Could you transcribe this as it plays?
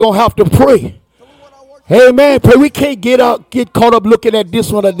Gonna have to pray. Amen. Pray. We can't get caught up looking at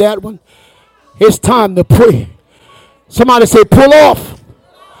this one or that one. It's time to pray. Somebody say, pull off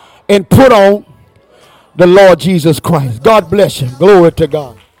and put on the Lord Jesus Christ. God bless you. Glory to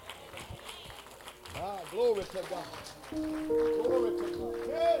God. Glory to God. Glory to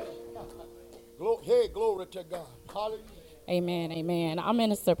God. Hey, glory to God. Hallelujah. Amen. Amen. I'm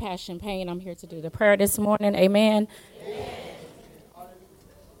Minister Passion Payne. I'm here to do the prayer this morning. Amen.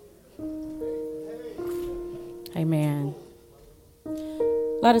 Amen.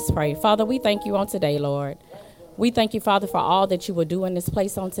 Let us pray. Father, we thank you on today, Lord. We thank you, Father, for all that you will do in this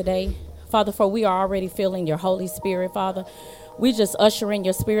place on today. Father, for we are already feeling your Holy Spirit, Father. We just usher in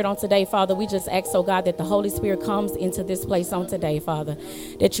your spirit on today, Father. We just ask, oh God, that the Holy Spirit comes into this place on today, Father.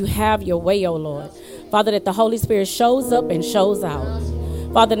 That you have your way, oh Lord. Father, that the Holy Spirit shows up and shows out.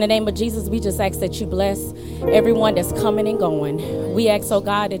 Father, in the name of Jesus, we just ask that you bless everyone that's coming and going. We ask, oh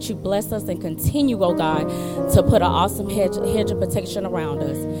God, that you bless us and continue, oh God, to put an awesome hedge of protection around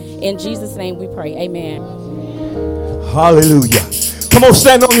us. In Jesus' name we pray. Amen. Hallelujah. Come on,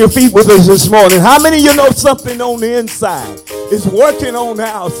 stand on your feet with us this morning. How many of you know something on the inside is working on the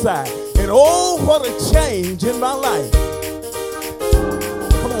outside? And oh, what a change in my life.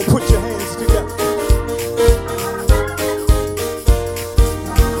 Come on, put your hands together.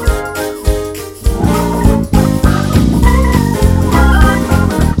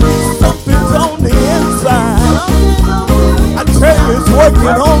 Something's on the inside. I tell you, it's working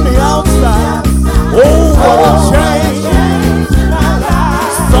on the outside. Oh, what a change.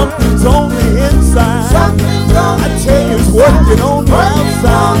 Something's on the inside. I tell you, it's working on the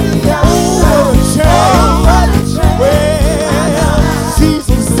outside. Oh, what a change. Well,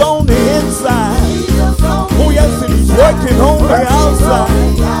 Jesus on the inside. Oh, yes, and he's working on the outside.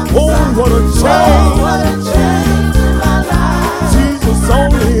 Oh, what a change. Jesus on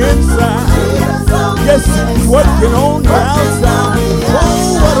the inside. Yes, and he's working on the outside.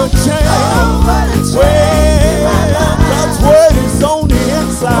 Oh, what a change. Well, God's word is on the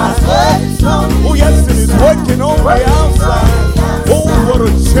inside. Oh, yes, and it's working on the outside. Oh, what a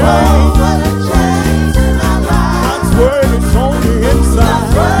change. God's word is on the inside.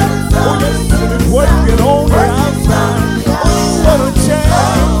 Oh, yes, and it's working on the outside. Oh, what a change.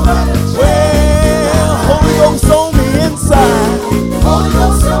 Well, Holy Ghost on the inside.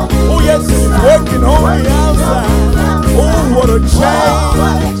 Oh, yes, and it's working on the outside. Oh, what a change.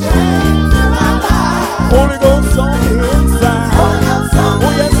 Holy Ghost on the inside.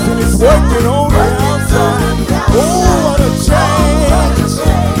 Oh, yes, and it's working on the outside. Oh, what a change.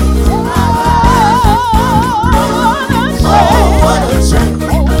 Oh, what a change.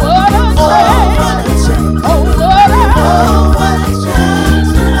 Oh, what a change. Oh, what a change.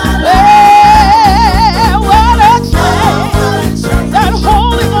 Yeah, what a change. That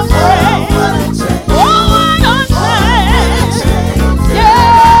Holy Ghost rain. Oh, what a change. Yeah,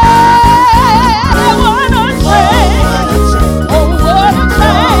 what a change. Oh, what a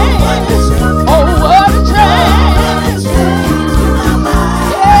change. Oh, what a change.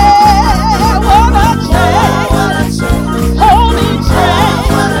 Yeah, what a change. Holy change.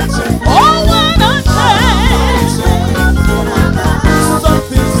 Oh, what a change.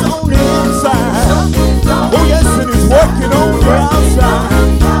 Something's on the inside. Oh, yes, and it's working on the outside.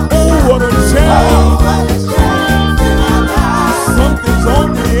 Oh, what a change. Something's on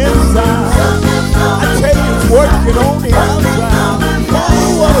the inside. I tell you, it's working on the outside. Oh,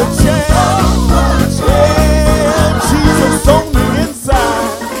 what a change. Yeah, Jesus on the inside.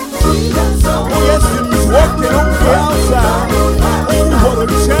 Oh, yes, and he's working on the outside. Oh, what a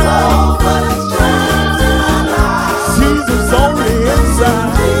change. Jesus on the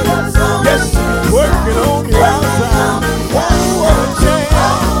inside. Yes, he's working on the outside. Oh, what a change.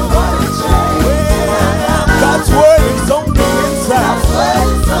 Well, God's word is on the inside.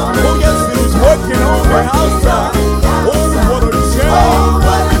 Oh, yes, and he's working on the outside. Oh,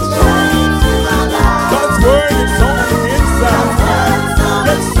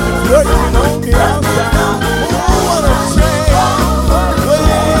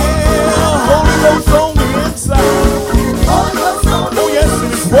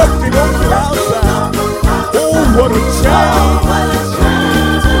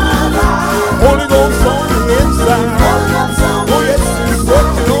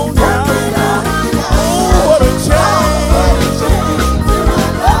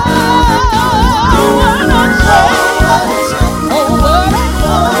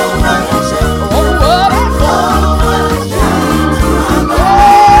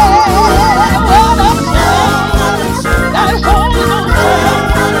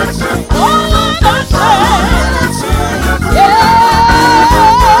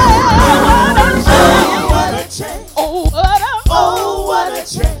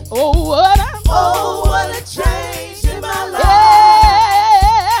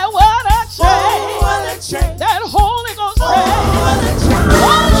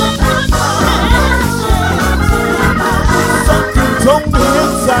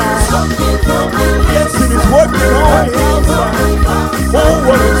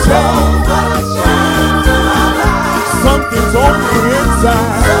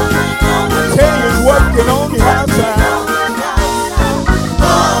 outside. I tell you, it's working on the outside.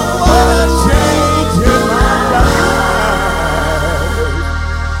 Oh, what a change in my life. Yeah.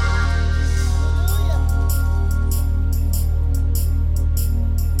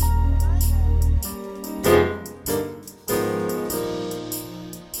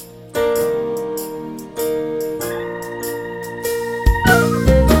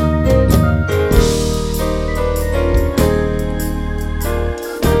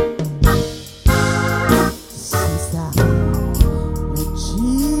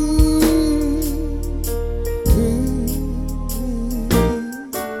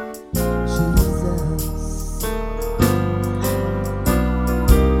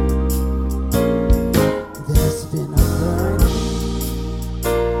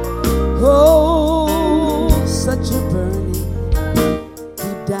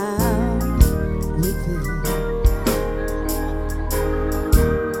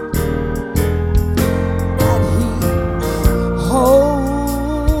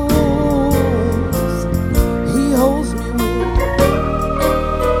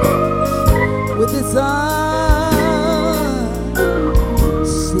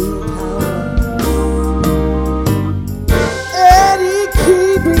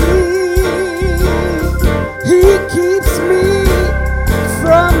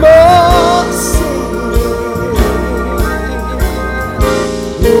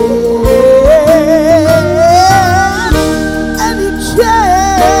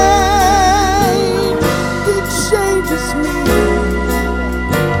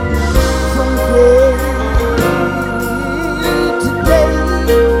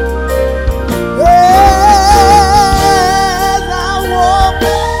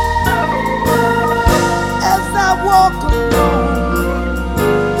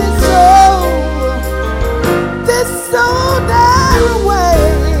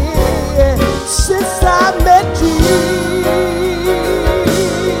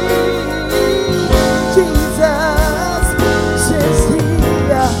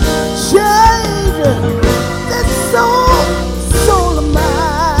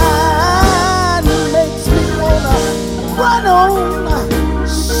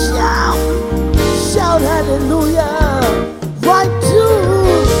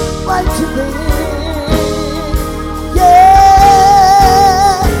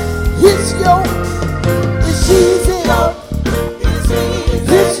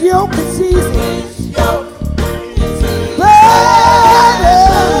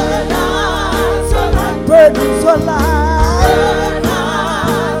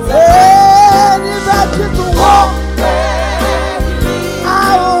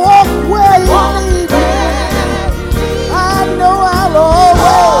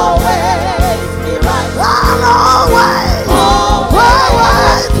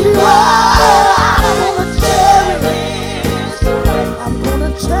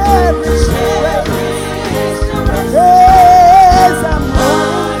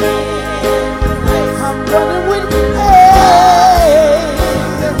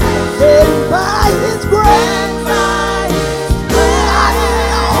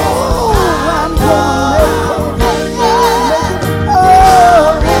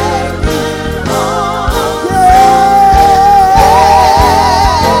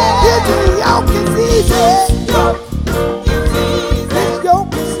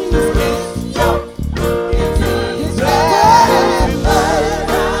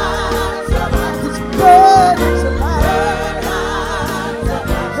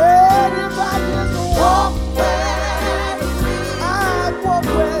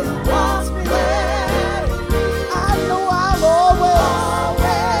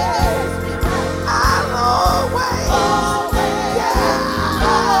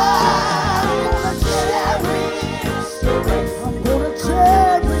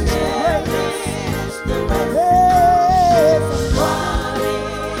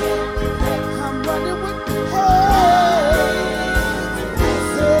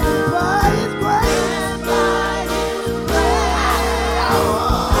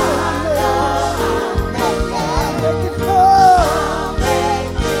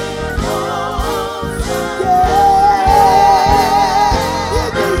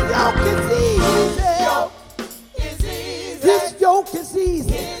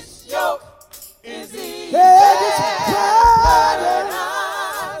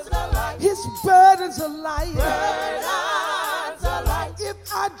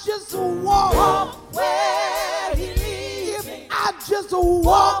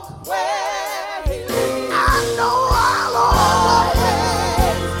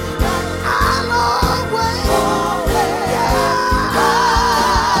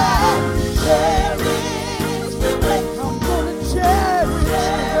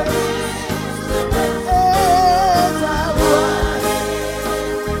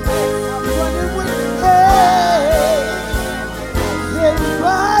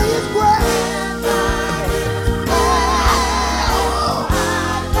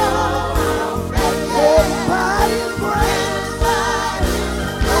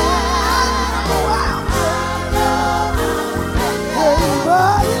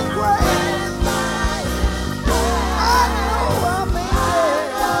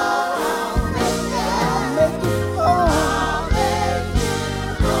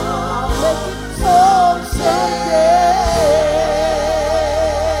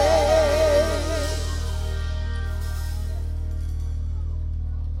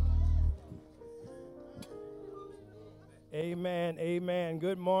 Amen.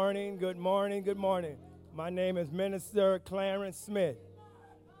 Good morning, good morning, good morning. My name is Minister Clarence Smith.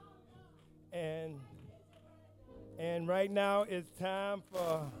 And right now it's time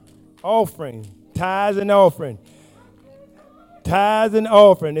for offering, tithes and offering. Tithes and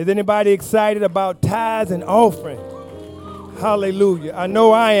offering. Is anybody excited about tithes and offering? Hallelujah. I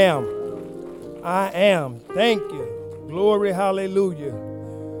know I am. I am. Thank you. Glory, hallelujah.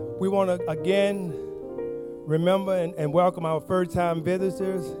 We want to again remember and welcome our first-time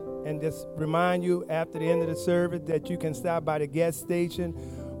visitors and just remind you after the end of the service that you can stop by the gas station.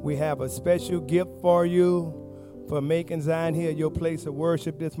 We have a special gift for you for making Zion here your place of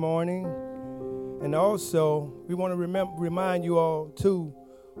worship this morning. And also, we want to remind you all, too,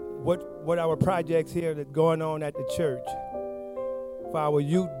 what our projects here that's going on at the church for our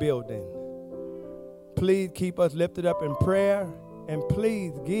youth building. Please keep us lifted up in prayer, and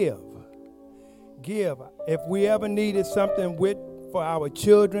please give. Give. If we ever needed something for our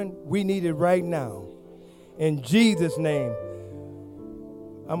children, we need it right now. In Jesus' name.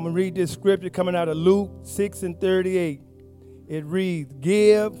 I'm going to read this scripture coming out of Luke 6:38. It reads,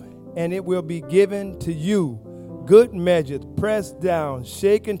 "Give, and it will be given to you. Good measures, pressed down,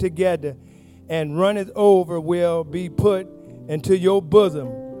 shaken together, and runneth over will be put into your bosom.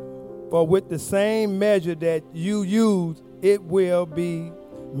 For with the same measure that you use, it will be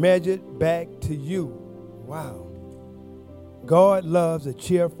measured back to you." Wow. God loves a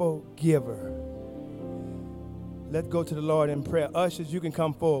cheerful giver. Let's go to the Lord in prayer. Ushers, you can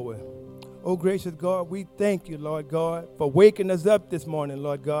come forward. Oh, gracious God, we thank you, Lord God, for waking us up this morning,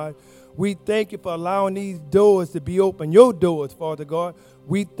 Lord God. We thank you for allowing these doors to be open, your doors, Father God.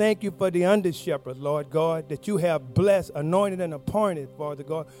 We thank you for the under-shepherds, Lord God, that you have blessed, anointed, and appointed, Father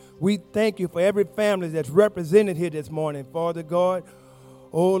God. We thank you for every family that's represented here this morning, Father God.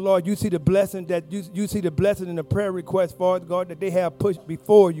 Oh, Lord, you see the blessing you see the blessing in the prayer request, Father God, that they have pushed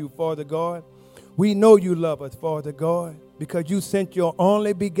before you, Father God. We know you love us, Father God, because you sent your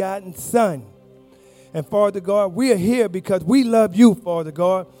only begotten Son. And, Father God, we are here because we love you, Father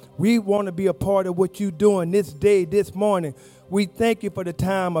God. We want to be a part of what you're doing this day, this morning. We thank you for the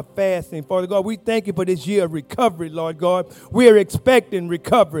time of fasting, Father God. We thank you for this year of recovery, Lord God. We are expecting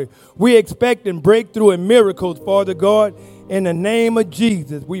recovery. We're expecting breakthrough and miracles, Father God. In the name of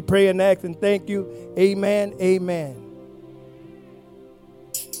Jesus, we pray and ask and thank you. Amen, amen.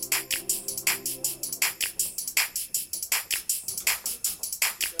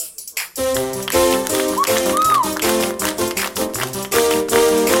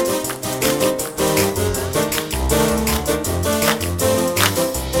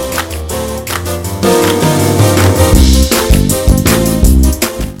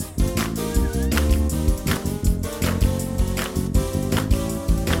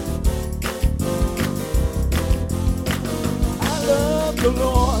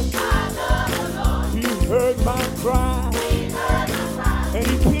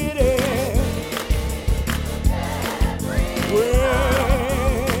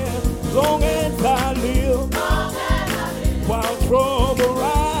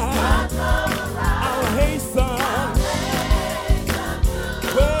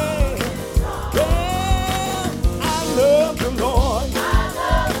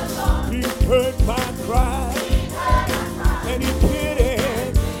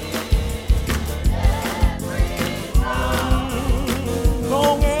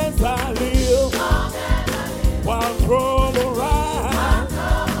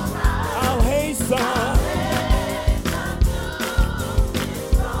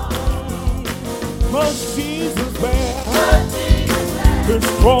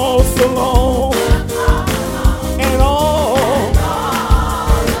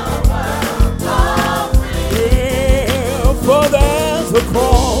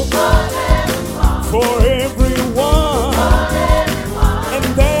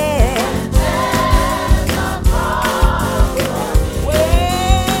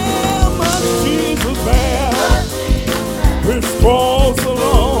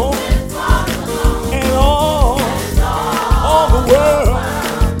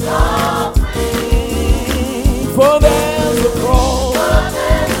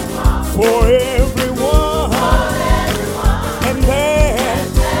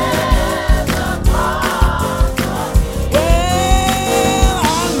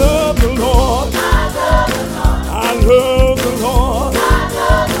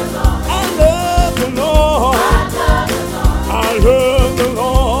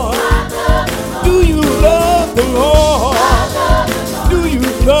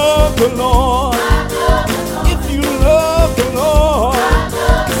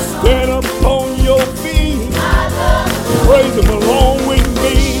 Praise him along with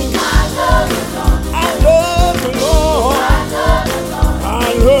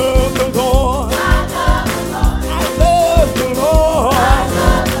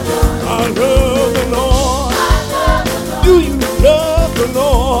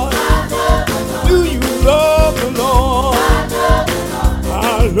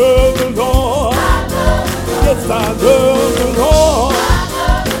love the Lord. Yes, I love the Lord.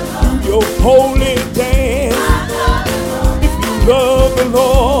 Do your holy dance. If you love the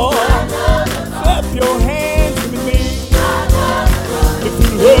Lord, clap your hands with me. If you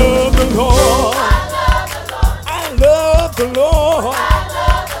love the Lord, I love the Lord.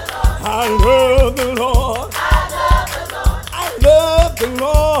 I love the Lord. I love the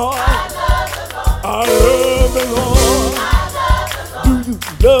Lord. I love the Lord. Do you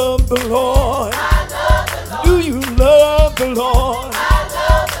love the Lord? Do you love the Lord? I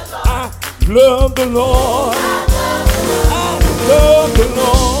love the Lord. I love the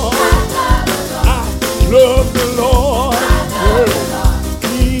Lord. I love the Lord.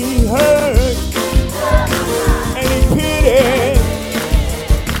 He heard and he pitied.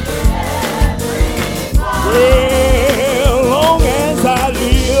 Well, long as I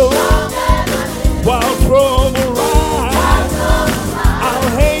live, while trouble rise, I'll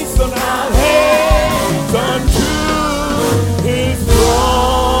hasten to his throne.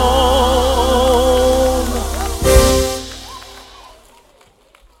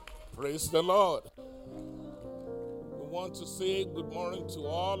 Praise the Lord. We want to say good morning to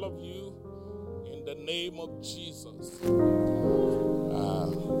all of you in the name of Jesus.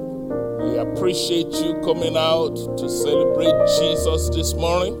 We appreciate you coming out to celebrate Jesus this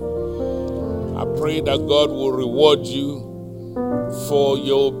morning. I pray that God will reward you for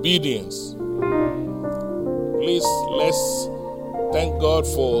your obedience. Please, let's thank God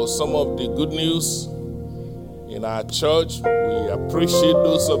for some of the good news in our church. We appreciate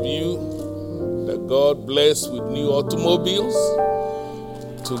those of you that God bless with new automobiles.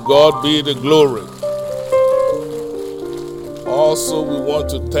 To God be the glory. Also, we want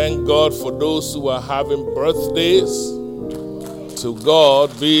to thank God for those who are having birthdays. To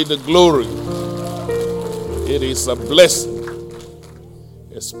God be the glory. It is a blessing,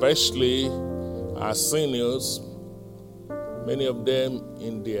 especially our seniors, many of them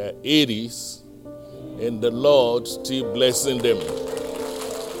in their 80s, and the Lord still blessing them.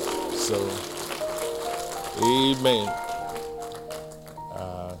 So, amen.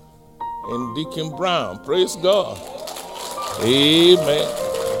 And Deacon Brown, praise God. Amen.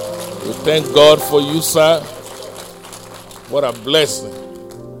 We thank God for you, sir. What a blessing.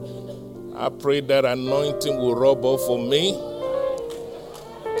 I pray that anointing will rub off on me.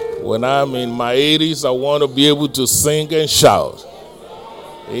 When I'm in my 80s, I want to be able to sing and shout.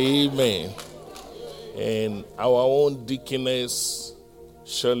 Amen. And our own deaconess,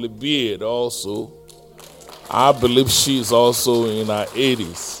 Shirley Beard, also, I believe she's also in her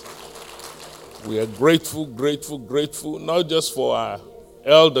 80s. We are grateful, not just for our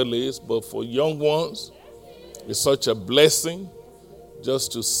elderlies, but for young ones. It's such a blessing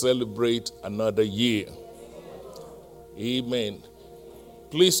just to celebrate another year. Amen.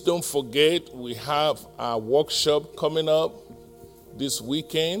 Please don't forget, we have our workshop coming up this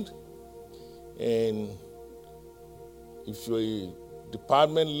weekend. And if you're a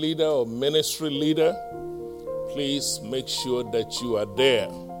department leader or ministry leader, please make sure that you are there.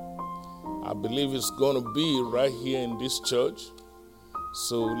 I believe it's going to be right here in this church.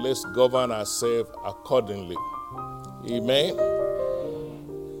 So let's govern ourselves accordingly. Amen.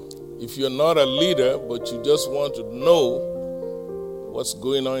 If you're not a leader, but you just want to know what's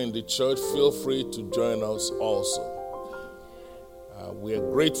going on in the church, feel free to join us also. We are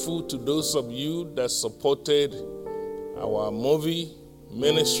grateful to those of you that supported our movie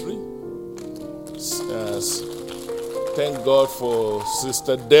ministry. Thank God for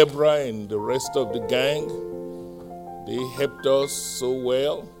Sister Deborah and the rest of the gang. They helped us so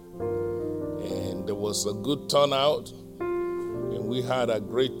well, and there was a good turnout, and we had a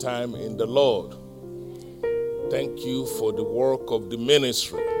great time in the Lord. Thank you for the work of the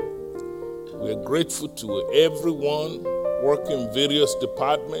ministry. We are grateful to everyone working in various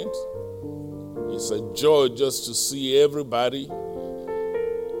departments. It's a joy just to see everybody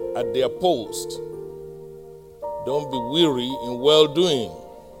at their post. Don't be weary in well-doing.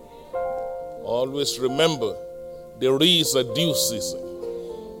 Always remember, there is a due season.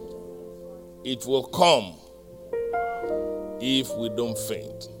 It will come if we don't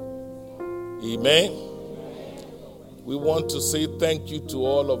faint. Amen. We want to say thank you to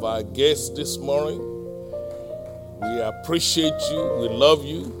all of our guests this morning. We appreciate you. We love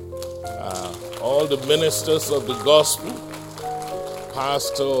you. All the ministers of the gospel,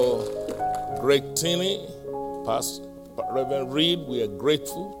 Pastor Greg Tinney, Pastor Reverend Reed, we are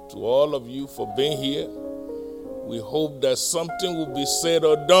grateful to all of you for being here. We hope that something will be said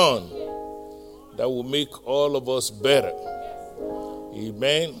or done that will make all of us better.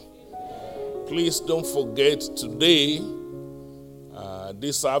 Amen. Please don't forget today,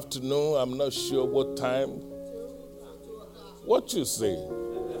 this afternoon. I'm not sure what time. What you say?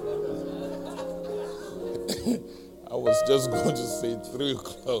 I was just going to say 3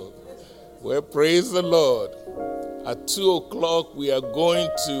 o'clock. Well, praise the Lord. At 2 o'clock, we are going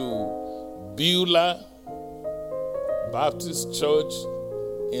to Beulah Baptist Church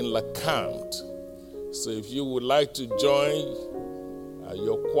in LeCount. So if you would like to join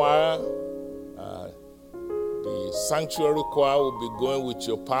your choir, the sanctuary choir will be going with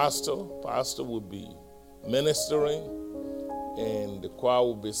your pastor. Pastor will be ministering, and the choir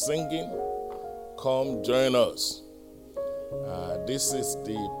will be singing. Come join us. This is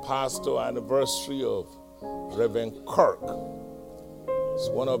the pastor anniversary of Reverend Kirk. He's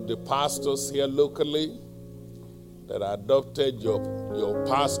one of the pastors here locally that adopted your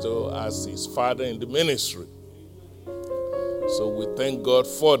pastor as his father in the ministry. So we thank God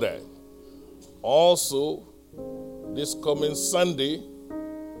for that. Also, this coming Sunday,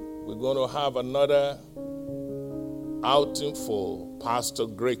 we're going to have another outing for Pastor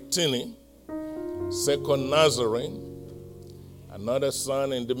Greg Tinney, second Nazarene, another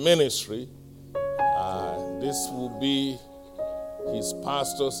son in the ministry. This will be his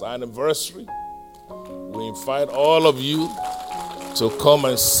pastor's anniversary. We invite all of you to come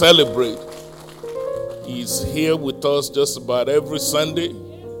and celebrate. He's here with us just about every Sunday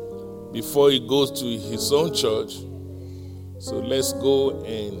before he goes to his own church. So let's go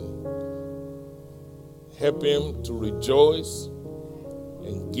and help him to rejoice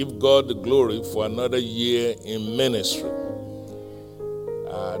and give God the glory for another year in ministry.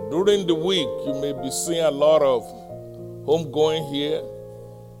 During the week, you may be seeing a lot of homegoing here.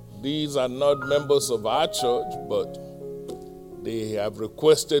 These are not members of our church, but they have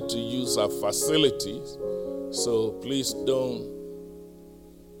requested to use our facilities. So please don't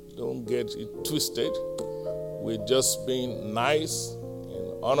get it twisted. We're just being nice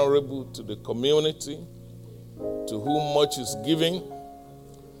and honorable to the community. To whom much is given,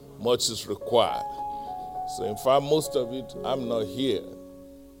 much is required. So in fact, most of it, I'm not here.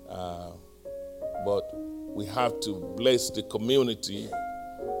 But we have to bless the community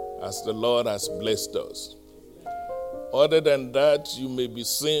as the Lord has blessed us. Other than that, you may be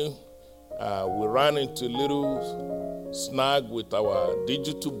seeing we ran into a little snag with our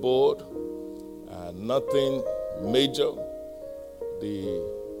digital board. Nothing major.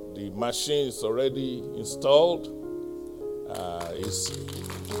 The machine is already installed.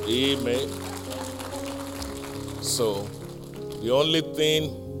 Amen. So the only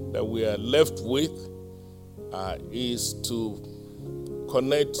thing that we are left with is to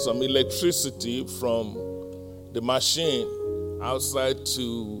connect some electricity from the machine outside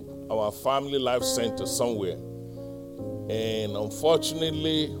to our Family Life Center somewhere. And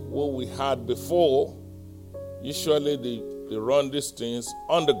unfortunately, what we had before, usually they run these things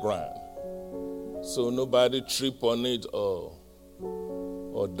underground, so nobody trip on it or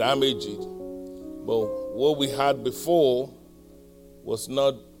damage it. But what we had before was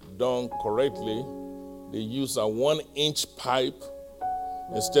not done correctly. They used a 1-inch pipe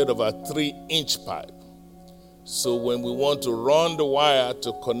instead of a 3-inch pipe. So when we want to run the wire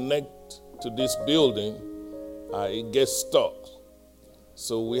to connect to this building, it gets stuck.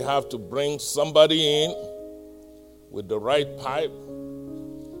 So we have to bring somebody in with the right pipe.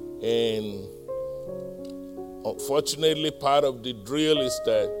 And unfortunately, part of the drill is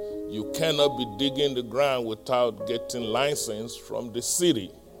that you cannot be digging the ground without getting license from the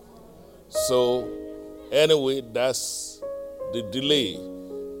city. So anyway, that's the delay.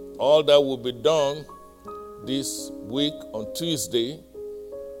 All that will be done this week on Tuesday.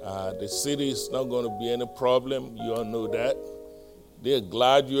 The city is not going to be any problem. You all know that. They're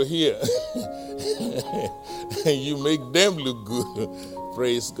glad you're here. And you make them look good.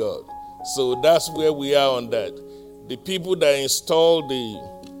 Praise God. So that's where we are on that. The people that installed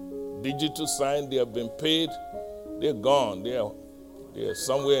the digital sign, they have been paid. They're gone. They're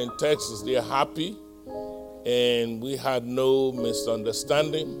somewhere in Texas. They're happy. And we had no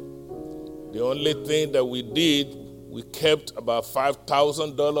misunderstanding. The only thing that we did, we kept about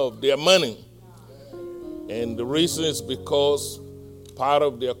 $5,000 of their money. And the reason is because part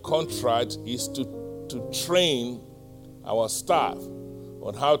of their contract is to train our staff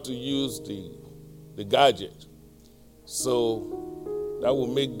on how to use the gadget. So that will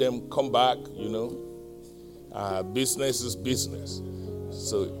make them come back, Business is business.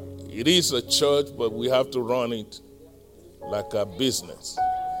 So it is a church, but we have to run it like a business.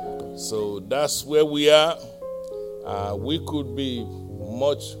 So that's where we are. We could be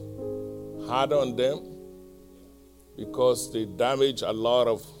much harder on them because they damage a lot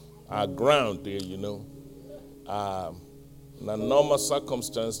of our ground there, In a normal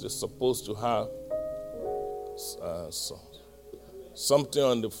circumstance, they're supposed to have something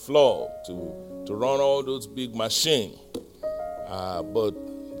on the floor to run all those big machines. But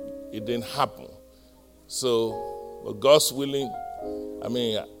it didn't happen. So, but God's willing,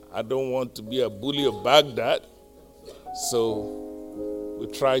 I don't want to be a bully of Baghdad. So we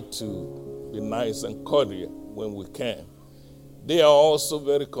try to be nice and cordial when we can. They are also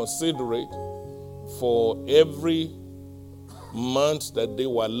very considerate. For every month that they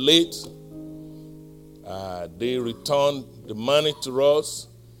were late, they returned the money to us.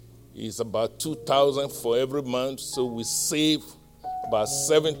 It's about $2,000 for every month, so we save about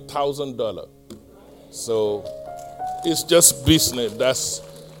 $7,000. So it's just business.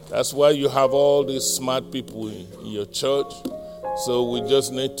 That's why you have all these smart people in your church. So we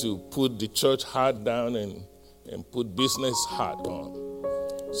just need to put the church hat down and put business hat on.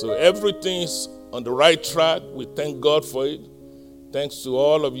 So everything's on the right track. We thank God for it. Thanks to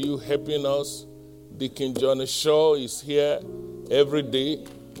all of you helping us. Deacon Johnny Shaw is here every day.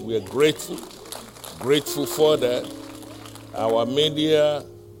 We are grateful for that. Our media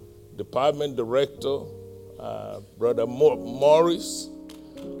department director, Brother Morris,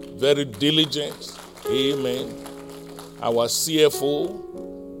 very diligent. Amen. Our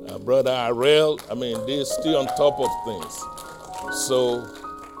CFO, Brother Arel, they're still on top of things. So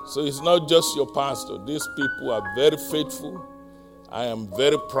it's not just your pastor. These people are very faithful. I am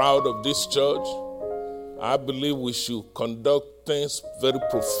very proud of this church. I believe we should conduct things very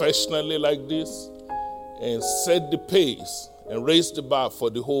professionally like this and set the pace and raise the bar for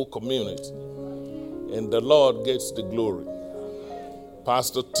the whole community. And the Lord gets the glory.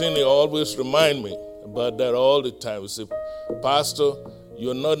 Pastor Tinney always remind me about that all the time. He said, Pastor,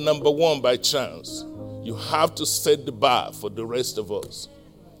 you're not number one by chance. You have to set the bar for the rest of us.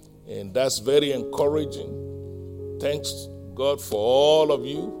 And that's very encouraging. Thanks God for all of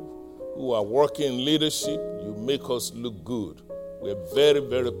you who are working in leadership. You make us look good. We're very,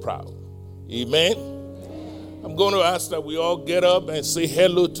 very proud. Amen. I'm going to ask that we all get up and say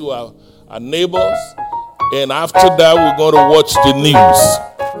hello to our neighbors. And after that, we're going to watch the news.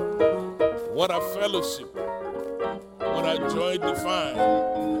 What a fellowship. What a joy divine.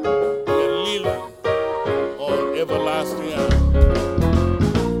 We're living on everlasting island.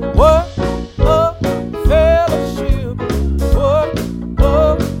 What a fellowship. What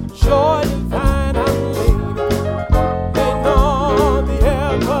a joy divine I'm living. And on the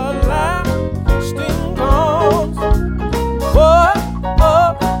everlasting arms. What a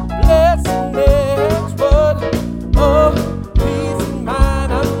blessedness. What a peace of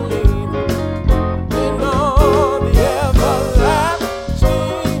mind I'm living. And on the everlasting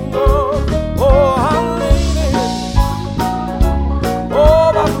arms. Oh, I'm leaning. Oh,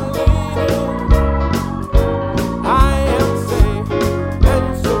 I'm leaning. I am safe and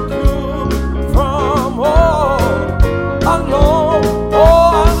secure from all alone. Oh,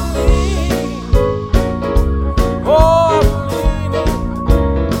 I'm leaning. Oh, I'm leaning.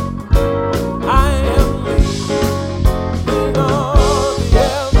 I am leaning on the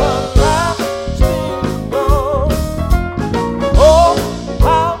everlasting arms. Oh,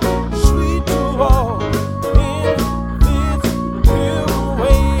 how sweet to walk in this new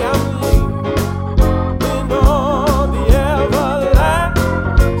way I'm leaning on the everlasting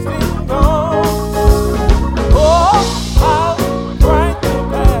arms. Oh, how bright the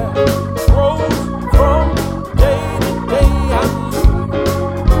path grows from day to day I'm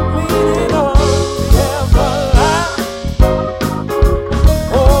leaning on the everlasting.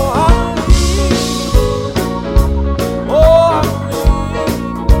 Oh, I'm leaning. Oh, I'm leaning.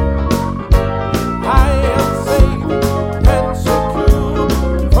 I am safe and secure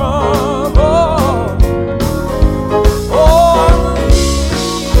from all. Oh, I'm leaning.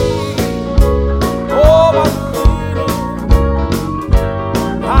 Oh, I'm leaning.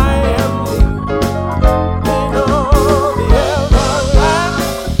 I am leaning on the everlasting.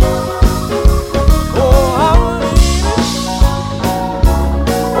 Oh, I'm leaning.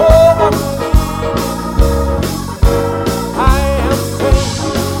 Oh, I'm leaning. I am safe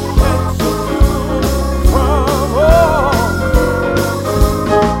and secure from all.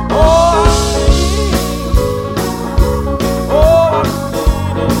 Oh, I'm leaning. Oh, I'm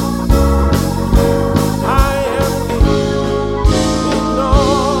leaning. I am leaning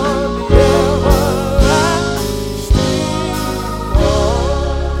on the everlasting arms.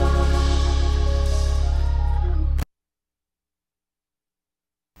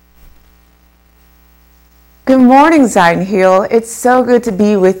 Good morning, Zion Hill. It's so good to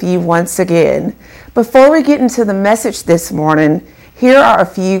be with you once again. Before we get into the message this morning, here are a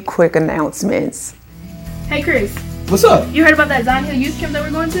few quick announcements. Hey Chris, What's up? You heard about that Zion Hill youth camp that we're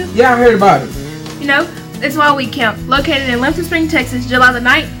going to? Yeah, I heard about it. You know, it's a all-week camp located in Limpton Spring, Texas, July the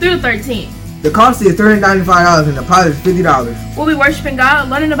 9th through the 13th. The cost is $395 and the deposit is $50. We'll be worshiping God,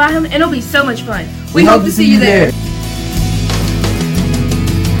 learning about Him, and it'll be so much fun. We hope to see you there.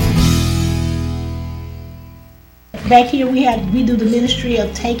 Back here we do the ministry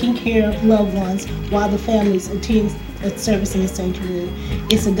of taking care of loved ones while the families attend a service in the sanctuary.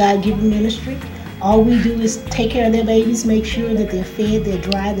 It's a God-given ministry. All we do is take care of their babies, make sure that they're fed, they're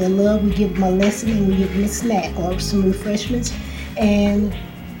dry, they're loved. We give them a lesson and we give them a snack or some refreshments, and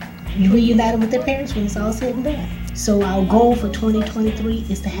reunite them with their parents when it's all said and done. So our goal for 2023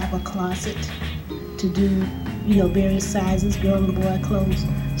 is to have a closet to do, various sizes, girl and boy clothes,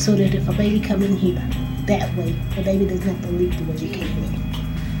 so that if a baby come in here that way, the baby doesn't have to leave the way they came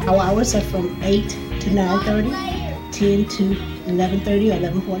in. Our hours are from 8 to 9:30, 10 to 11:30 or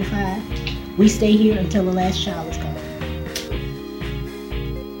 11:45. We stay here until the last child is gone.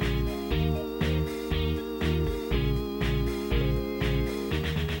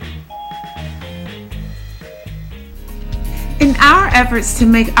 In our efforts to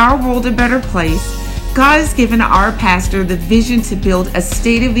make our world a better place, God has given our pastor the vision to build a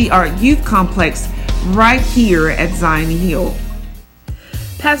state-of-the-art youth complex right here at Zion Hill.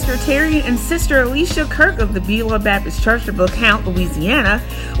 Pastor Terry and Sister Alicia Kirk of the Beulah Baptist Church of LeCount, Louisiana,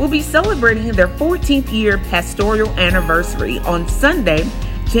 will be celebrating their 14th year pastoral anniversary on Sunday,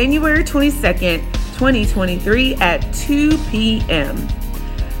 January 22nd, 2023 at 2 p.m.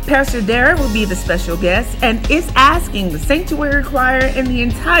 Pastor Dara will be the special guest and is asking the sanctuary choir and the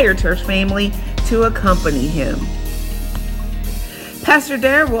entire church family to accompany him. Pastor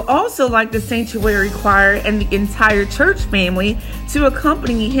Dara will also like the sanctuary choir and the entire church family to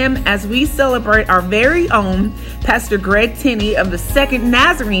accompany him as we celebrate our very own Pastor Greg Tenney of the Second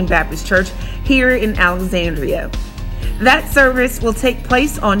Nazarene Baptist Church here in Alexandria. That service will take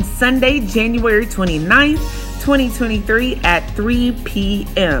place on Sunday, January 29th, 2023 at 3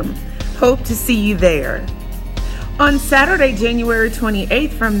 p.m. Hope to see you there. On Saturday, January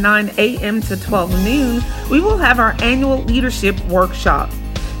 28th from 9 a.m. to 12 noon, we will have our annual leadership workshop.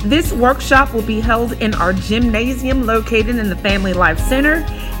 This workshop will be held in our gymnasium located in the Family Life Center,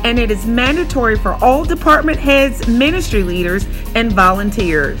 and it is mandatory for all department heads, ministry leaders, and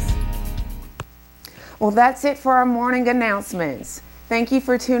volunteers. Well, that's it for our morning announcements. Thank you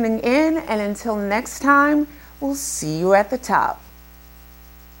for tuning in, and until next time, we'll see you at the top.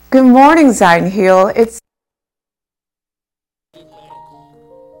 Good morning, Zion Hill.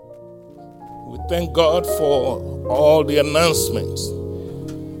 We thank God for all the announcements.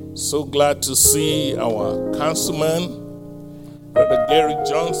 So glad to see our councilman, Brother Gary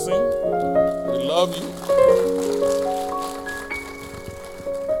Johnson. We love you.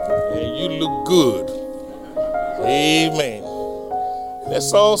 And you look good. Amen.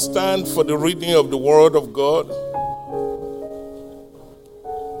 Let's all stand for the reading of the Word of God.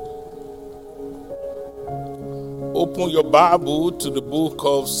 Open your Bible to the book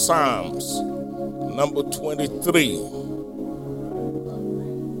of Psalms, number 23,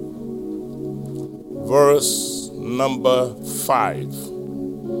 verse number 5.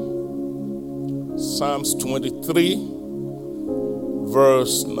 Psalms 23,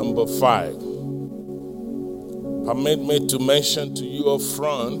 verse number 5. Permit me to mention to you up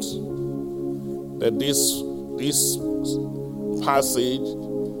front that this passage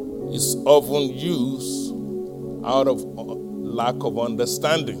is often used out of lack of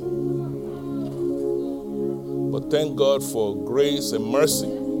understanding. But thank God for grace and mercy.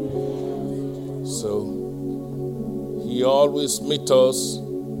 So He always meets us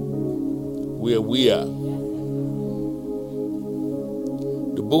where we are.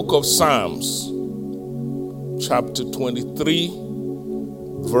 The book of Psalms, chapter 23,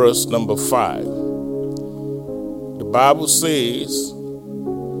 verse number 5. The Bible says,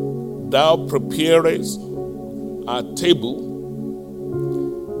 Thou preparest a table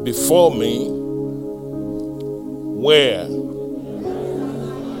before me, where?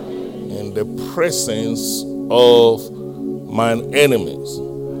 In the presence of mine enemies.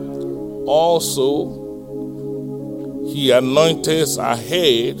 Also, He anointeth our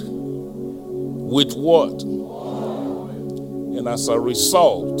head with what? And as a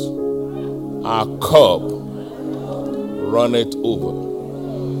result, our cup runneth over.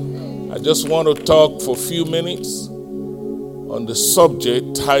 I just want to talk for a few minutes on the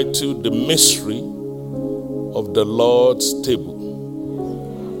subject titled The Mystery of the Lord's Table.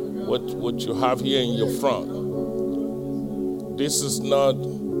 What you have here in your front. This is not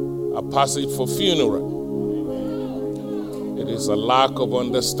a passage for funeral. It is a lack of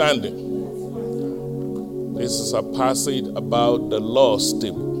understanding. This is a passage about the Lord's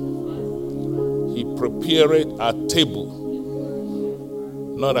table. He prepared a table,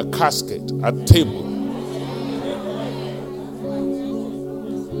 not a casket, a table.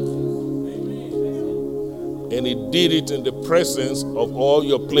 And he did it in the presence of all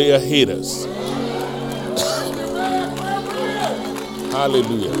your player haters.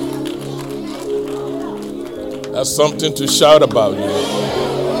 Hallelujah. That's something to shout about, you know.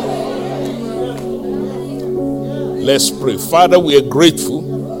 Let's pray. Father, we are grateful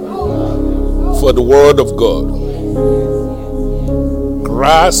for the word of God.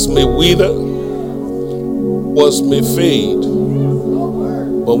 Grass may wither, words may fade,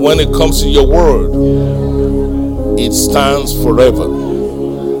 but when it comes to your word, it stands forever.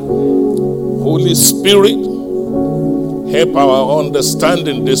 Holy Spirit, help our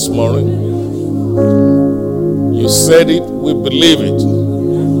understanding this morning. You said it, we believe it,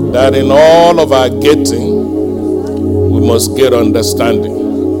 that in all of our getting, we must get understanding.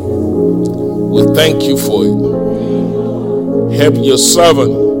 We thank you for it. Help your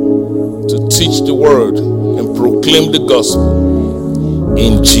servant to teach the word and proclaim the gospel.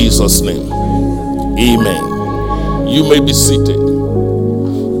 In Jesus' name, amen. You may be seated.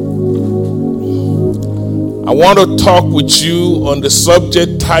 I want to talk with you on the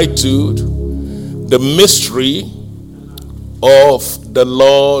subject titled, The Mystery of the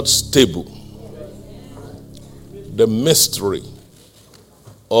Lord's Table. The mystery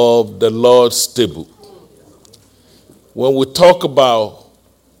of the Lord's table. When we talk about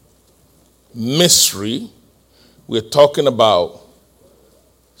mystery, we're talking about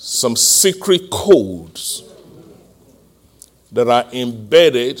some secret codes that are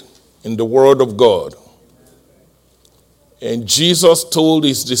embedded in the Word of God. And Jesus told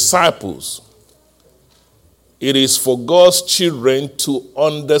his disciples, it is for God's children to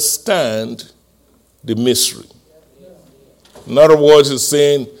understand the mystery. In other words, he's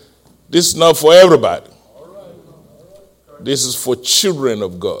saying, this is not for everybody. This is for children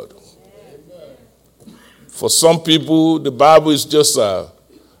of God. For some people, the Bible is just a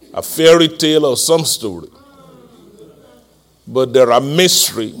fairy tale or some story. But there are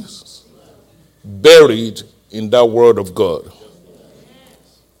mysteries buried in that word of God.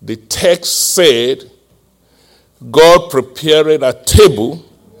 The text said, God prepared a table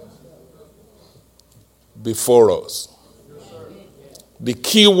before us. The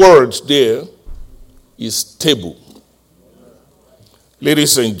key word there is table.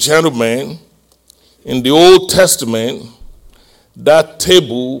 Ladies and gentlemen, in the Old Testament, that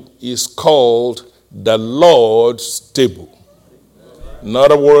table is called the Lord's table. In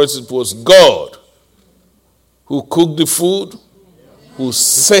other words, it was God who cooked the food, who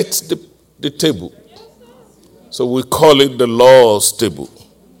set the table. So we call it the Lord's table.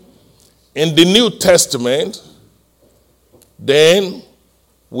 In the New Testament, then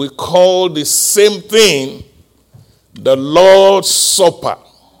we call the same thing the Lord's Supper.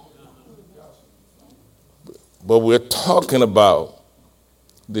 But we're talking about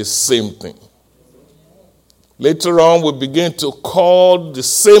the same thing. Later on, we begin to call the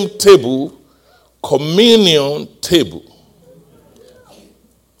same table communion table.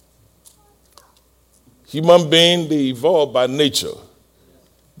 Human beings, they evolved by nature.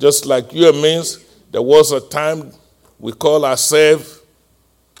 Just like you and me, there was a time we call ourselves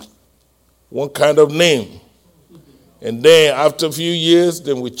one kind of name. And then after a few years,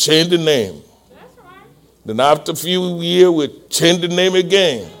 then we change the name. That's right. Then after a few years, we change the name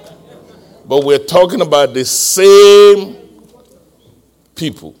again. But we're talking about the same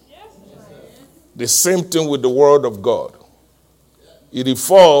people. The same thing with the Word of God. It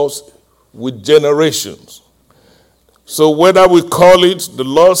evolves with generations. So whether we call it the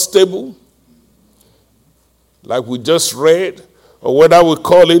Lord's table, like we just read, or whether we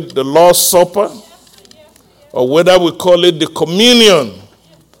call it the Lord's Supper, or whether we call it the communion,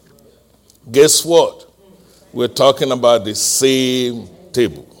 guess what? We're talking about the same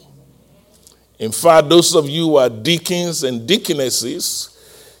table. In fact, those of you who are deacons and deaconesses,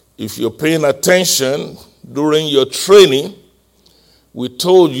 if you're paying attention during your training, we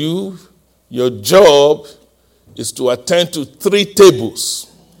told you your job is to attend to 3 tables.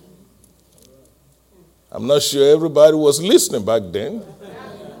 I'm not sure everybody was listening back then,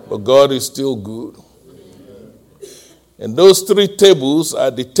 but God is still good. And those 3 tables are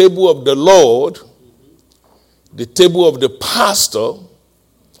the table of the Lord, the table of the pastor,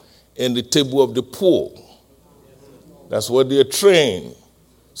 and the table of the poor. That's what they're trained.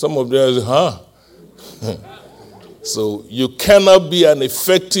 Some of them say, huh? So you cannot be an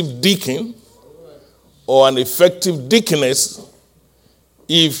effective deacon or an effective deaconess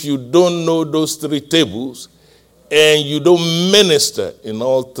if you don't know those 3 tables and you don't minister in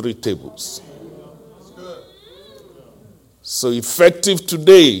all three tables. So effective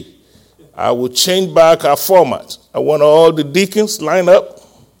today, I will change back our format. I want all the deacons line up,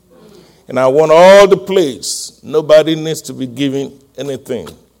 and I want all the plates. Nobody needs to be giving anything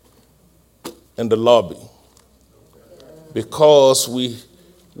in the lobby, because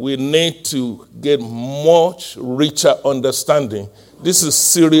we need to get much richer understanding. This is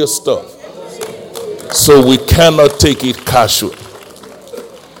serious stuff, so we cannot take it casual.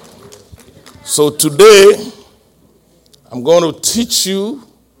 So today, I'm going to teach you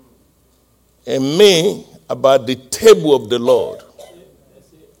and me about the table of the Lord.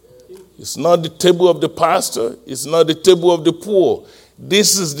 It's not the table of the pastor. It's not the table of the poor.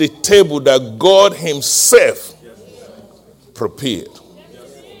 This is the table that God himself prepared.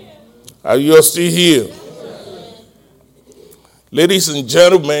 Are you all still here? Ladies and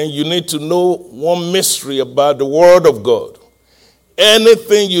gentlemen, you need to know one mystery about the Word of God.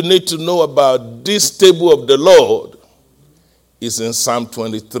 Anything you need to know about this table of the Lord is in Psalm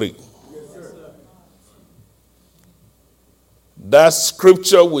 23. That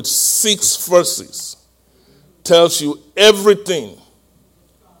scripture with 6 verses tells you everything.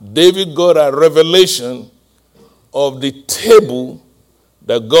 David got a revelation of the table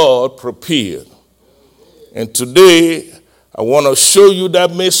that God prepared. And today, I want to show you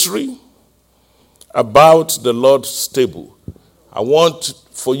that mystery about the Lord's table. I want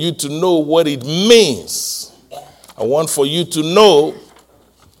for you to know what it means. I want for you to know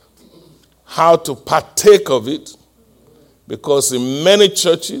how to partake of it, because in many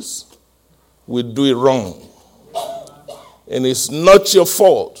churches, we do it wrong. And it's not your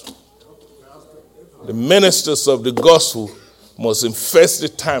fault. The ministers of the gospel must invest the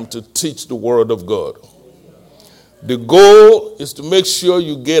time to teach the word of God. The goal is to make sure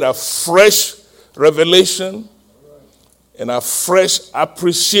you get a fresh revelation and a fresh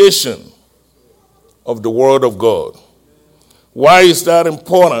appreciation of the word of God. Why is that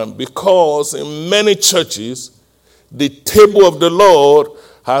important? Because in many churches, the table of the Lord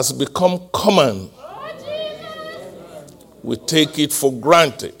has become common. We take it for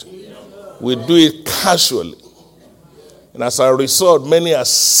granted. We do it casually. And as a result, many are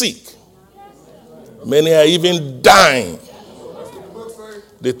sick. Many are even dying.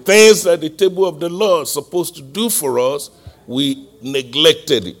 The things that the table of the Lord is supposed to do for us, we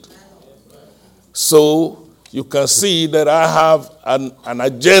neglected it. So you can see that I have an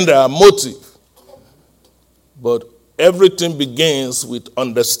agenda, a motive. But everything begins with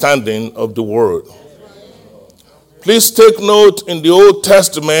understanding of the word. Please take note, in the Old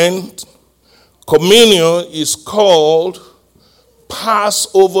Testament, communion is called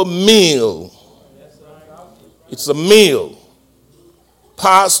Passover meal. It's a meal.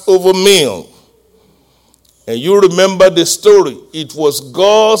 Passover meal. And you remember the story. It was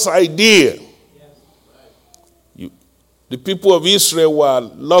God's idea. The people of Israel were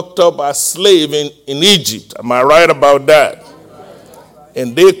locked up as slaves in Egypt. Am I right about that?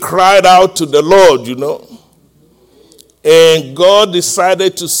 And they cried out to the Lord, you know. And God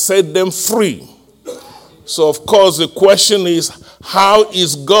decided to set them free. So, of course, the question is, how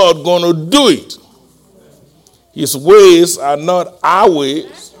is God going to do it? His ways are not our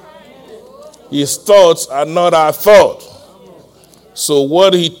ways. His thoughts are not our thoughts. So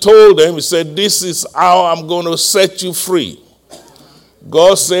what he told them, he said, this is how I'm going to set you free.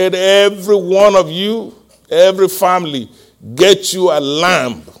 God said, every one of you, every family, get you a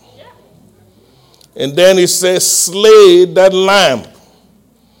lamb. And then he said, slay that lamb.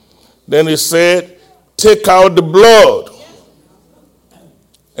 Then he said, take out the blood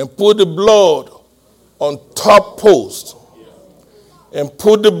and put the blood on top post and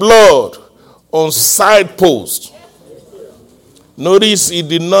put the blood on side post. Notice he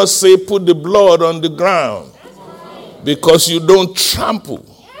did not say put the blood on the ground, because you don't trample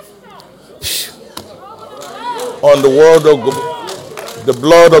on the word of God, the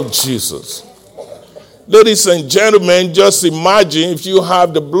blood of Jesus. Ladies and gentlemen, just imagine if you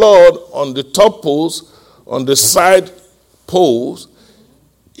have the blood on the top post, on the side post,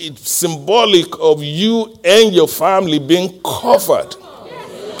 it's symbolic of you and your family being covered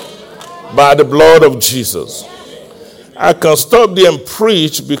by the blood of Jesus. I can stop there and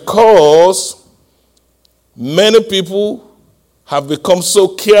preach, because many people have become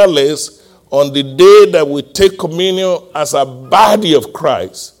so careless on the day that we take communion as a body of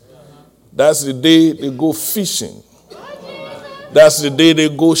Christ. That's the day they go fishing. That's the day they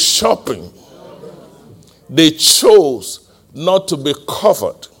go shopping. They chose not to be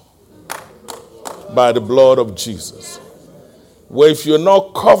covered by the blood of Jesus. Where if you're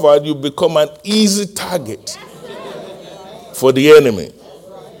not covered, you become an easy target for the enemy.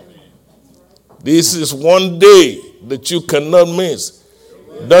 This is one day that you cannot miss.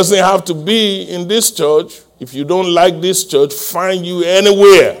 Doesn't have to be in this church. If you don't like this church, find you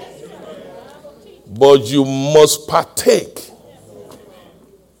anywhere. But you must partake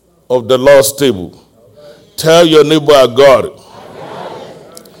of the Lord's table. Tell your neighbor, I got it.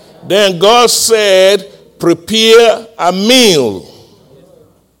 Then God said, prepare a meal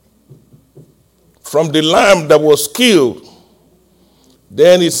from the lamb that was killed.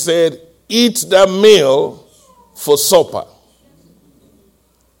 Then he said, eat that meal for supper.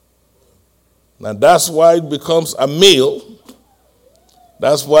 Now that's why it becomes a meal.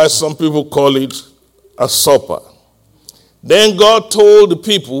 That's why some people call it a supper. Then God told the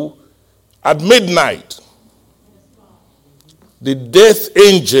people at midnight, the death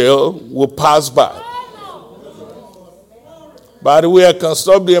angel will pass by. By the way, I can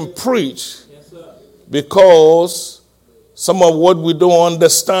stop there and preach because some of what we don't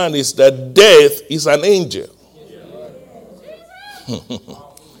understand is that death is an angel.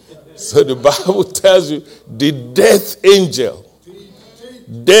 So the Bible tells you the death angel.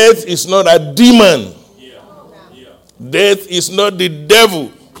 Death is not a demon. Death is not the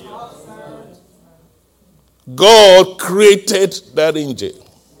devil. God created that angel.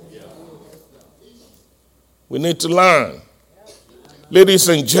 We need to learn. Ladies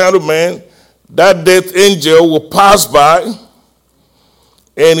and gentlemen, that death angel will pass by,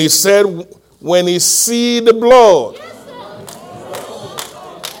 and he said, when he see the blood,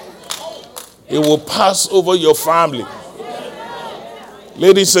 it will pass over your family.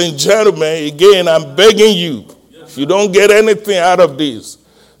 Ladies and gentlemen, again, I'm begging you, if you don't get anything out of this,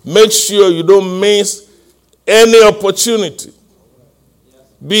 make sure you don't miss any opportunity,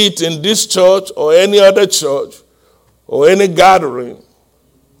 be it in this church or any other church or any gathering,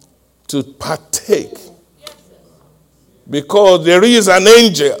 to partake. Because there is an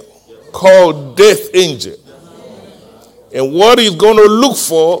angel called death angel. And what he's going to look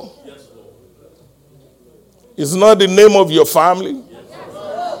for is not the name of your family.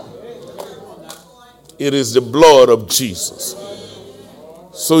 It is the blood of Jesus.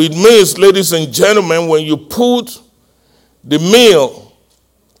 So it means, ladies and gentlemen, when you put the meal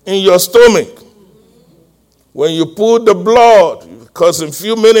in your stomach, when you put the blood, because in a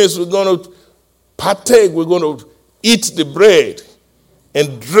few minutes we're going to partake, we're going to eat the bread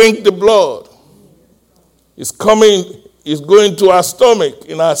and drink the blood. It's going to our stomach,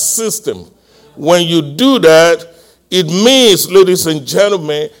 in our system. When you do that, it means, ladies and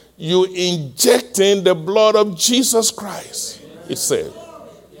gentlemen, you injecting the blood of Jesus Christ, it said.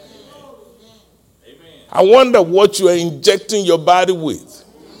 I wonder what you are injecting your body with.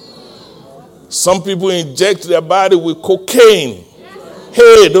 Some people inject their body with cocaine.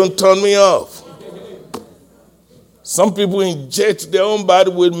 Hey, don't turn me off. Some people inject their own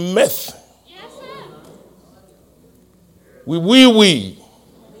body with meth. With wee-wee.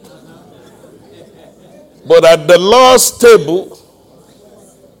 But at the Lord's table,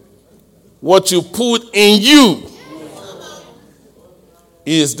 what you put in you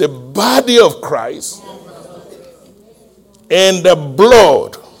is the body of Christ and the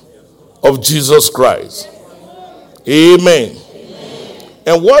blood of Jesus Christ. Amen.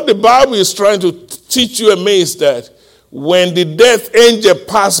 And what the Bible is trying to teach you and me is that when the death angel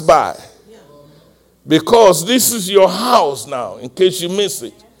passed by, because this is your house now, in case you miss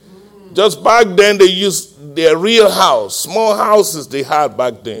it. Just back then they used their real house, small houses they had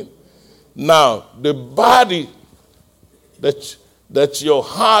back then. Now, the body that your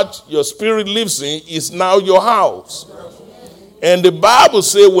heart, your spirit lives in is now your house. And the Bible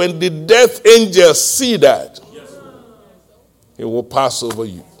says when the death angel see that, it will pass over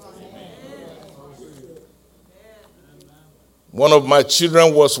you. One of my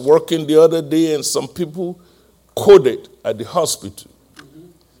children was working the other day and some people coded at the hospital.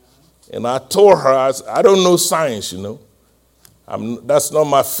 And I told her, I don't know science, you know. That's not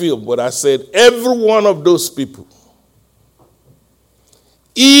my field. But I said, every one of those people,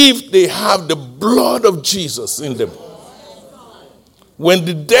 if they have the blood of Jesus in them, when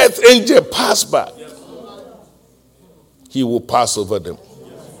the death angel pass by, he will pass over them.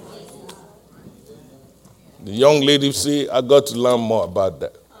 The young lady say, I got to learn more about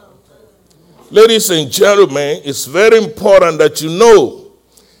that. Ladies and gentlemen, it's very important that you know,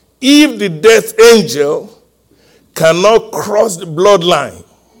 if the death angel cannot cross the bloodline,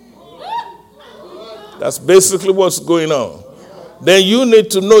 that's basically what's going on, then you need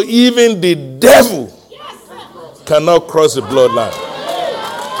to know even the devil cannot cross the bloodline.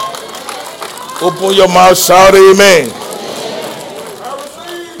 Open your mouth, shout amen.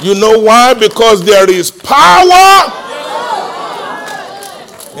 You know why? Because there is power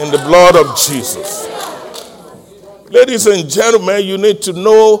In the blood of Jesus. Ladies and gentlemen, you need to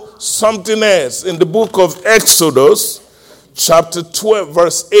know something else. In the book of Exodus, chapter 12,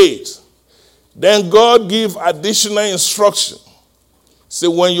 verse 8, then God gave additional instruction.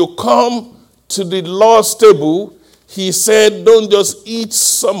 So when you come to the Lord's table, he said, don't just eat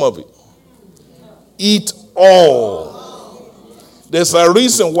some of it. Eat all. There's a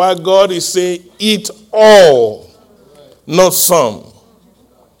reason why God is saying eat all, not some.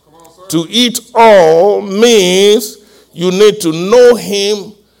 To eat all means you need to know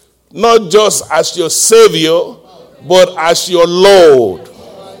him not just as your Savior, but as your Lord.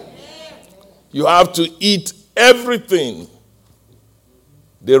 You have to eat everything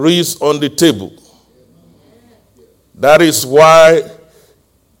there is on the table. That is why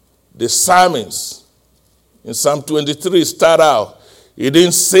the psalmist in Psalm 23 start out. He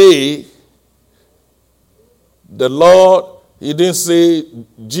didn't say the Lord, he didn't say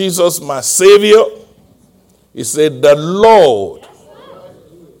Jesus my Savior. He said the Lord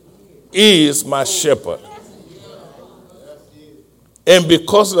is my shepherd. And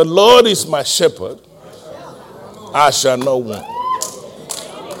because the Lord is my shepherd, I shall not want.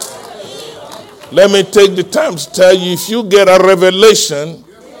 Let me take the time to tell you, if you get a revelation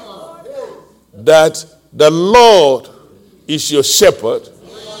that the Lord is your shepherd,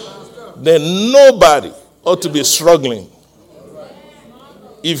 then nobody ought to be struggling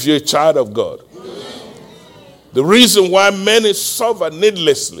if you're a child of God. The reason why many suffer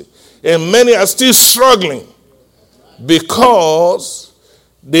needlessly and many are still struggling because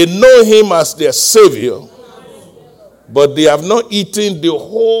they know him as their Savior, but they have not eaten the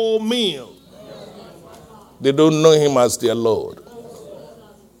whole meal. They don't know him as their Lord.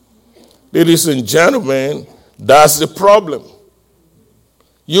 Ladies and gentlemen, that's the problem.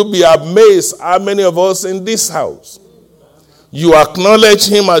 You'll be amazed how many of us in this house, you acknowledge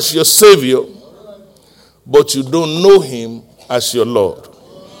him as your Savior, but you don't know him as your Lord.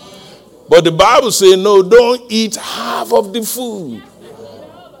 But the Bible says, no, don't eat half of the food.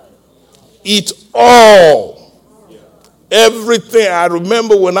 Eat all. Everything. I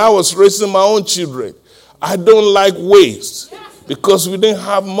remember when I was raising my own children, I don't like waste because we didn't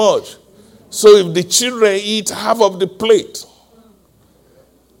have much. So if the children eat half of the plate,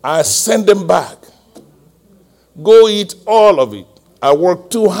 I send them back. Go eat all of it. I work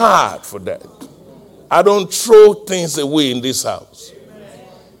too hard for that. I don't throw things away in this house.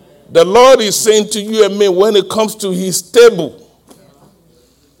 The Lord is saying to you and me, when it comes to his table,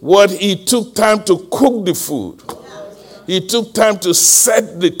 what he took time to cook the food, he took time to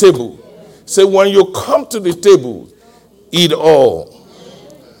set the table. So when you come to the table, eat all.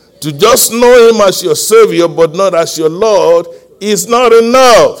 To just know him as your Savior but not as your Lord is not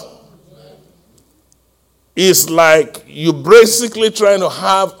enough. It's like you're basically trying to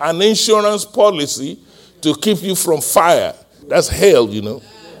have an insurance policy to keep you from fire. That's hell, you know.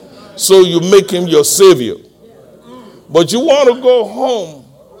 So you make him your Savior. But you want to go home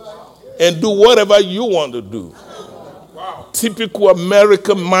and do whatever you want to do. Typical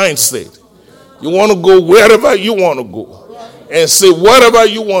American mindset. You want to go wherever you want to go and say whatever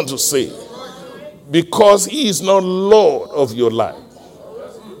you want to say because he is not Lord of your life.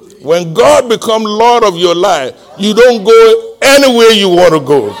 When God becomes Lord of your life, you don't go anywhere you want to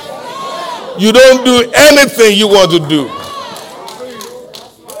go. You don't do anything you want to do.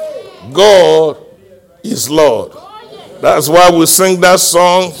 God is Lord. That's why we sing that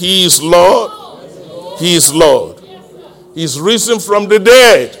song, He is Lord. He is Lord. He's risen from the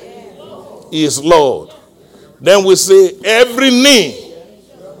dead. He is Lord. Then we say, every knee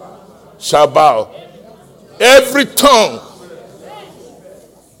shall bow. Every tongue.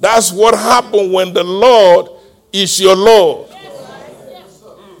 That's what happened when the Lord is your Lord.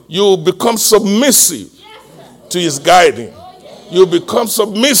 You become submissive to his guiding. You become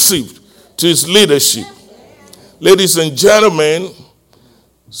submissive to his leadership. Ladies and gentlemen,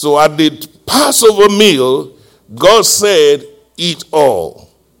 so at the Passover meal, God said, eat all.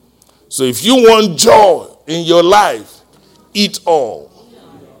 So if you want joy in your life, eat all.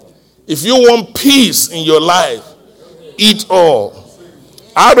 If you want peace in your life, eat all.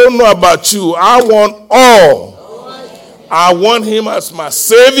 I don't know about you. I want all. I want him as my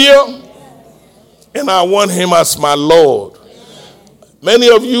Savior, and I want him as my Lord.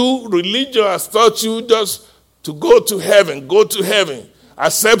 Many of you, religion has taught you just to go to heaven,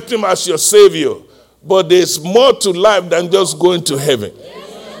 accept him as your Savior. But there's more to life than just going to heaven.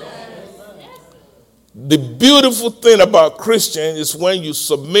 The beautiful thing about Christian is when you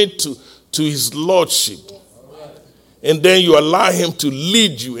submit to his lordship. And then you allow him to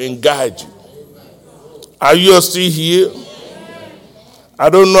lead you and guide you. Are you still here? I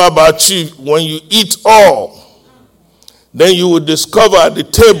don't know about you, when you eat all, then you will discover at the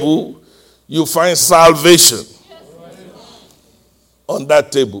table, you find salvation on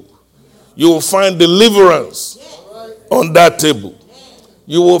that table. You will find deliverance on that table.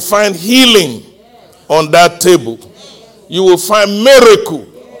 You will find healing on that table. You will find miracle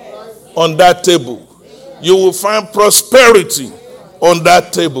on that table. You will find prosperity on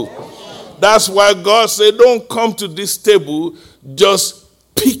that table. That's why God said, don't come to this table just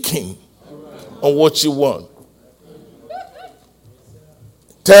picking on what you want.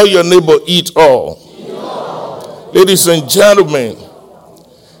 Tell your neighbor, eat all. Ladies and gentlemen,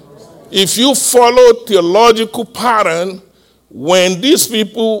 if you follow theological pattern, when these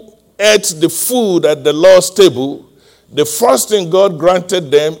people ate the food at the Lord's table, the first thing God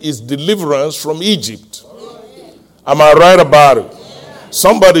granted them is deliverance from Egypt. Am I right about it?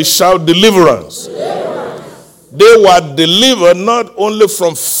 Somebody shout deliverance. They were delivered not only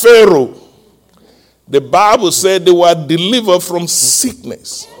from Pharaoh. The Bible said they were delivered from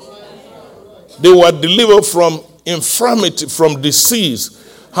sickness. They were delivered from infirmity, from disease.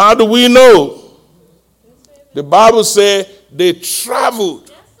 How do we know? The Bible said they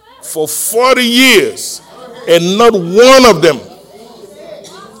traveled for 40 years and not one of them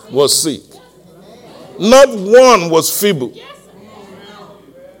was sick. Not one was feeble.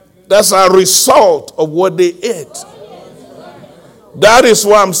 That's a result of what they ate. That is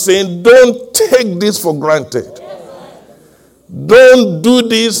why I'm saying don't take this for granted. Don't do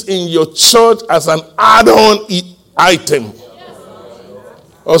this in your church as an add-on item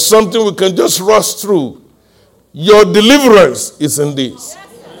or something we can just rush through. Your deliverance is in this.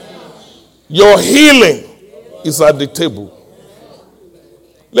 Your healing is at the table.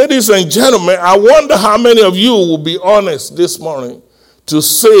 Ladies and gentlemen, I wonder how many of you will be honest this morning to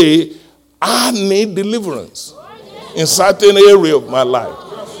say, I need deliverance in certain area of my life.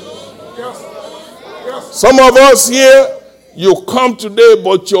 Some of us here, you come today,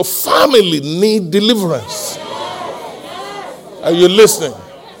 but your family need deliverance. Are you listening?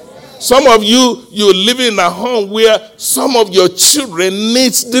 Some of you, you're living in a home where some of your children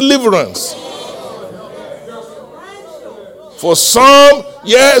needs deliverance. For some,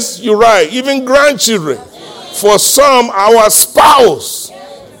 yes, you're right, even grandchildren. For some, our spouse,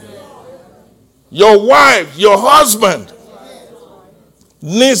 your wife, your husband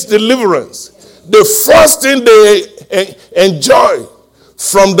needs deliverance. The first thing they enjoy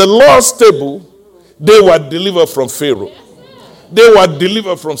from the Lord's table, they were delivered from Pharaoh. They were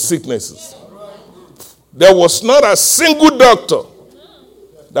delivered from sicknesses. There was not a single doctor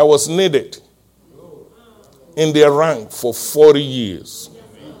that was needed in their rank for 40 years.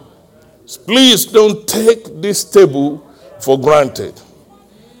 Please don't take this table for granted.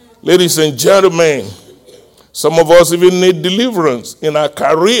 Ladies and gentlemen, some of us even need deliverance in our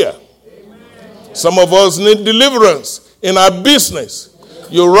career. Some of us need deliverance in our business.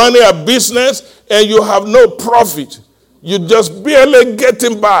 You're running a business and you have no profit. You're just barely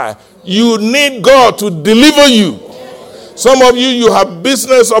getting by. You need God to deliver you. Some of you, you have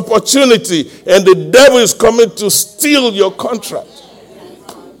business opportunity and the devil is coming to steal your contract.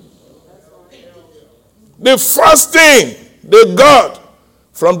 The first thing they got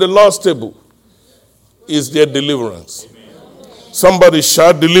from the Lord's table is their deliverance. Somebody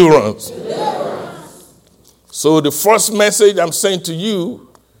shout deliverance. So the first message I'm saying to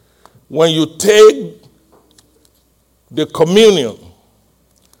you, when you take the communion,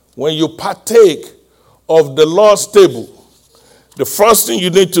 when you partake of the Lord's table, the first thing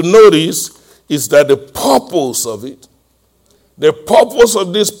you need to notice is that the purpose of it, the purpose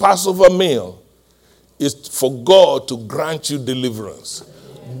of this Passover meal is for God to grant you deliverance.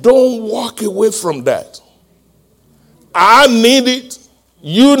 Don't walk away from that. I need it.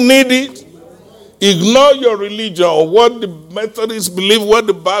 You need it. Ignore your religion or what the Methodists believe, what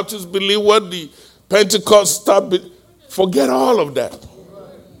the Baptists believe, what the Pentecostals believe. Forget all of that.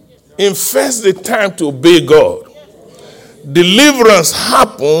 Invest the time to obey God. Deliverance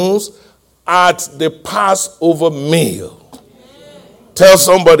happens at the Passover meal. Tell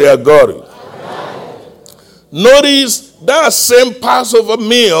somebody I got it. Notice that same Passover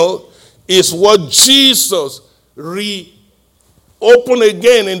meal is what Jesus reopened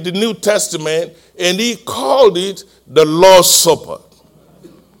again in the New Testament, and he called it the Lord's Supper.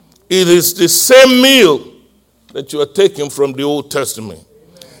 It is the same meal that you are taking from the Old Testament.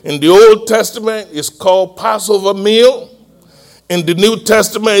 In the Old Testament, it's called Passover meal. In the New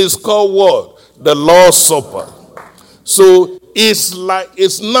Testament, it's called what? The Lord's Supper. So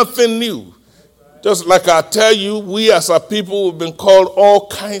it's nothing new. Just like I tell you, we as a people have been called all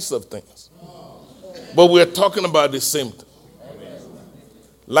kinds of things. But we're talking about the same thing.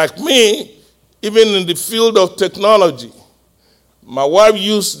 Like me, even in the field of technology, my wife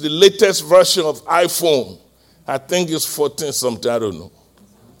used the latest version of iPhone. I think it's 14 something, I don't know.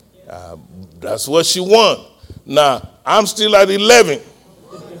 That's what she wants. Now, I'm still at 11.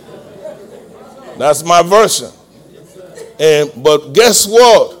 That's my version. But guess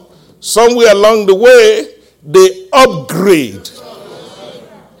what? Somewhere along the way, they upgrade.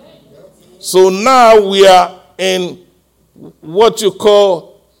 So now we are in what you call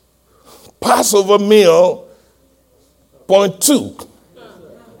Passover meal point 2.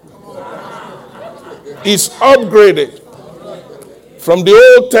 It's upgraded from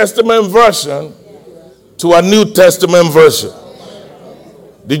the Old Testament version to a New Testament version.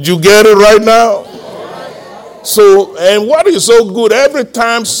 Did you get it right now? So, and what is so good, every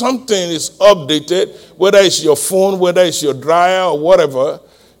time something is updated, whether it's your phone, whether it's your dryer or whatever,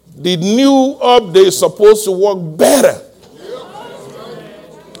 the new update is supposed to work better.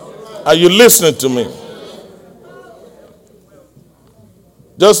 Are you listening to me?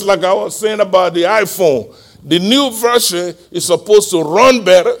 Just like I was saying about the iPhone, the new version is supposed to run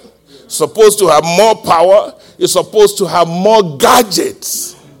better, supposed to have more power, it's supposed to have more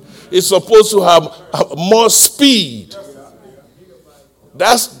gadgets, it's supposed to have more speed.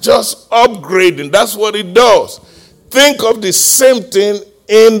 That's just upgrading. That's what it does. Think of the same thing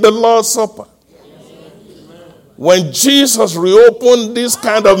in the Lord's Supper. When Jesus reopened this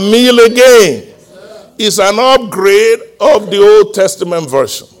kind of meal again, it's an upgrade of the Old Testament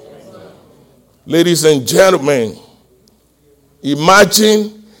version. Ladies and gentlemen,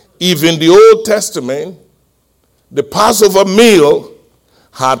 imagine if in the Old Testament, the Passover meal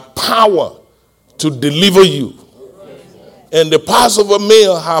had power to deliver you. And the Passover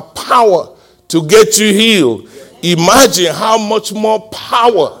meal had power to get you healed. Imagine how much more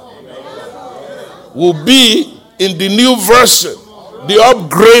power will be in the new version, the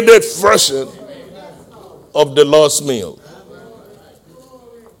upgraded version of the Lord's meal.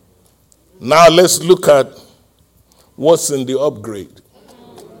 Now let's look at what's in the upgrade.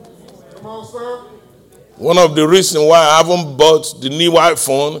 Come on, sir. One of the reasons why I haven't bought the new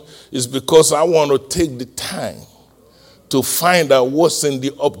iPhone is because I want to take the time to find out what's in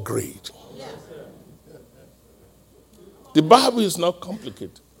the upgrade. The Bible is not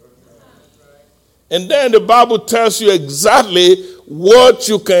complicated. And then the Bible tells you exactly what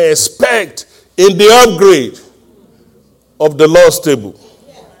you can expect in the upgrade of the Lord's table.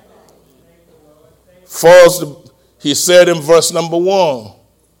 First, he said in verse number 1,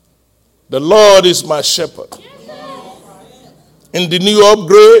 the Lord is my shepherd. In the new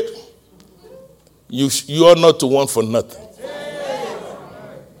upgrade, you are not to want for nothing.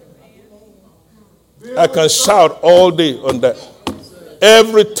 I can shout all day on that.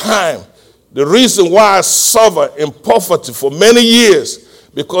 Every time. The reason why I suffered in poverty for many years,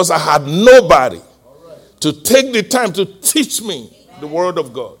 because I had nobody to take the time to teach me the Word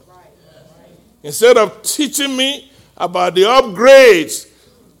of God. Instead of teaching me about the upgrades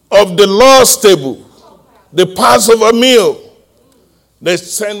of the Lord's table, the Passover meal, they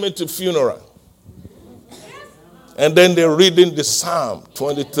send me to funeral. And then they're reading the Psalm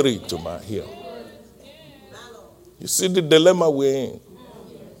 23 to my ear. You see the dilemma we're in.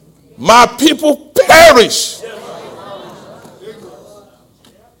 My people perish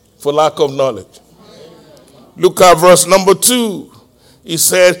for lack of knowledge. Look at verse number 2. He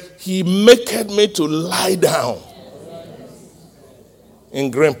said, he maketh me to lie down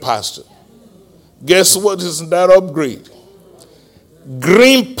in green pasture. Guess what is in that upgrade?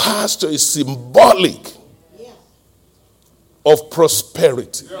 Green pasture is symbolic of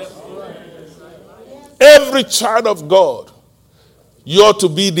prosperity. Every child of God, you ought to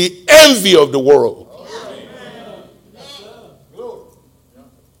be the envy of the world.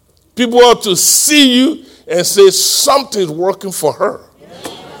 People ought to see you and say, something's working for her.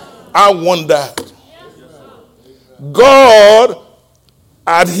 I want that. God,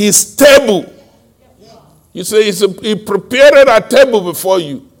 at his table, you say he prepared a table before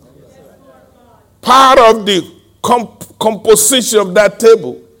you. Part of the composition of that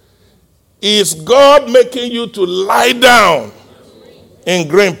table is God making you to lie down in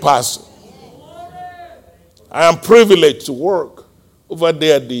green pasture. I am privileged to work over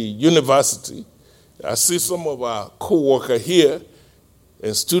there at the university. I see some of our co-workers here,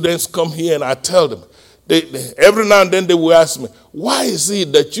 and students come here, and I tell them, they every now and then they will ask me, why is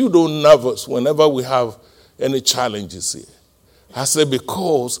it that you don't nervous whenever we have any challenges here? I say,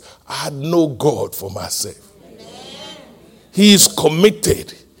 because I know God for myself. He is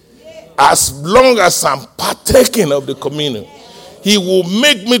committed. As long as I'm partaking of the communion, he will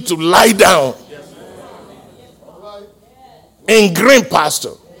make me to lie down in green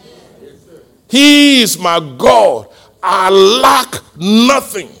pasture. He is my God. I lack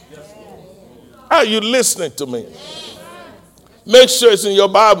nothing. Are you listening to me? Make sure it's in your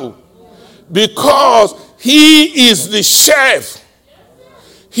Bible. Because he is the chef.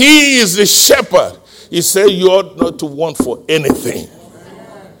 He is the shepherd. He said you ought not to want for anything.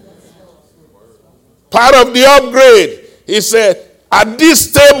 Part of the upgrade, he said, at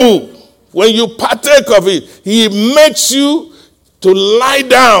this table, when you partake of it, he makes you to lie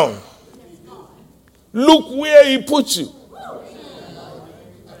down. Look where he put you.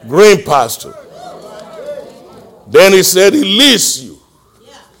 Green pasture. Then he said he leads you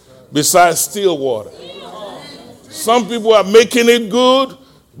beside still water. Some people are making it good,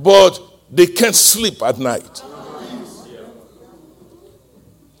 but they can't sleep at night.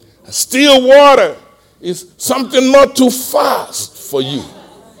 Still water is something not too fast for you.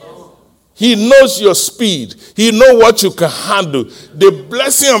 He knows your speed. He knows what you can handle. The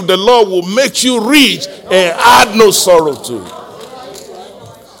blessing of the Lord will make you rich and add no sorrow to it.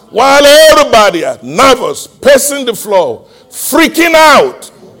 While everybody are nervous, pacing the floor, freaking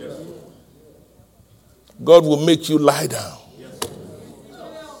out, God will make you lie down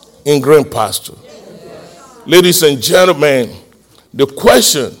in green pasture. Ladies and gentlemen, the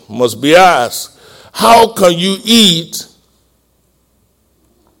question must be asked, how can you eat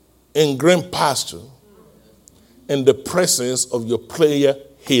in green pasture in the presence of your player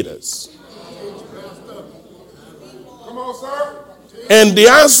haters? Come on, sir. And the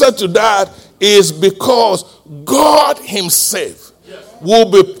answer to that is because God himself will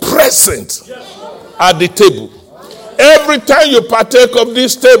be present at the table. Every time you partake of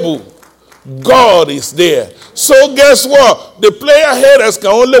this table, God is there. So guess what? The player haters can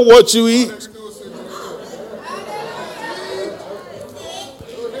only watch you eat.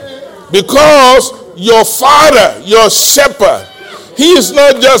 Because your father, your shepherd, he is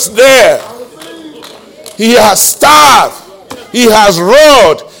not just there. He has staff. He has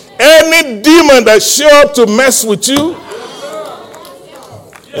rod. Any demon that show up to mess with you,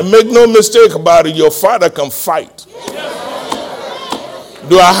 and make no mistake about it, your father can fight.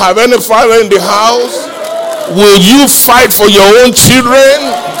 Do I have any father in the house? Will you fight for your own children?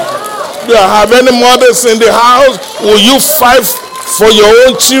 Do I have any mothers in the house? Will you fight for your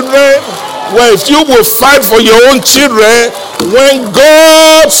own children? Well, if you will fight for your own children, when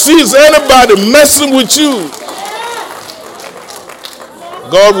God sees anybody messing with you,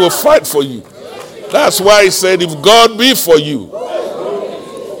 God will fight for you. That's why he said, if God be for you,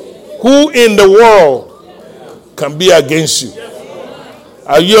 who in the world can be against you?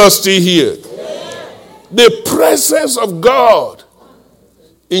 Are you all still here? The presence of God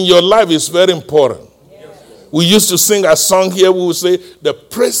in your life is very important. We used to sing a song here. We would say, the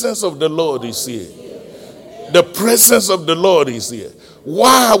presence of the Lord is here. The presence of the Lord is here.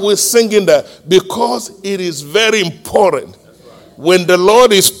 Why are we singing that? Because it is very important. When the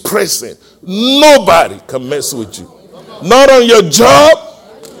Lord is present, nobody can mess with you. Not on your job,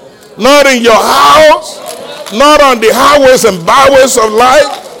 not in your house, not on the highways and byways of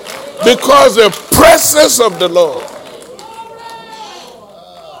life, because the presence of the Lord.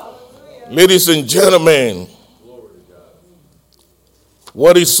 Ladies and gentlemen,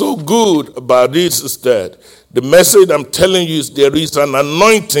 what is so good about this is that the message I'm telling you is there is an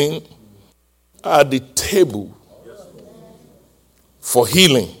anointing at the table for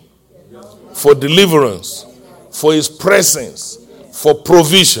healing, for deliverance, for his presence, for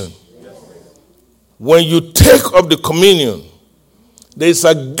provision. When you take up the communion, there is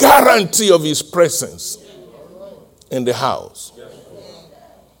a guarantee of his presence in the house.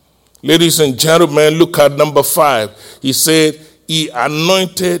 Ladies and gentlemen, look at number 5. He said, he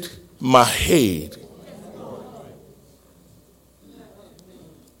anointed my head.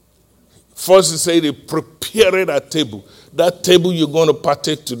 First he said he prepared a table. That table you're going to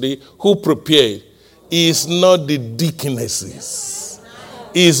partake today, who prepared? Is not the deaconesses.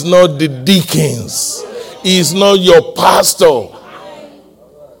 Is not the deacons. Is not your pastor.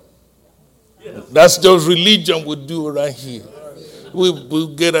 That's just religion we do right here.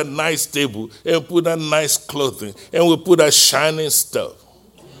 We'll get a nice table and put a nice clothing and we put a shining stuff.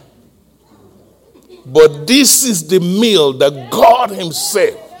 But this is the meal that God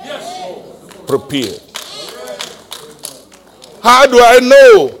himself prepared. How do I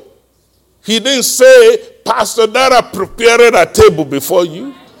know? He didn't say, Pastor Dara prepared a table before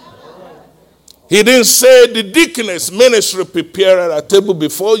you. He didn't say the deaconess ministry prepared a table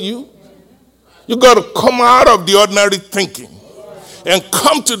before you. You got to come out of the ordinary thinking and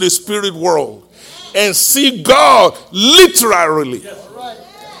come to the spirit world and see God literally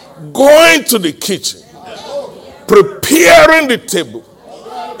going to the kitchen, preparing the table,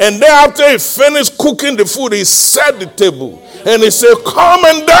 And then after he finished cooking the food, he set the table. And he said, come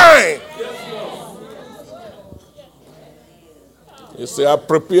and dine. He said, I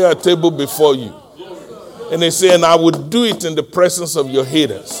prepare a table before you. And he said, and I will do it in the presence of your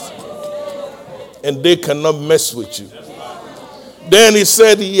haters. And they cannot mess with you. Then he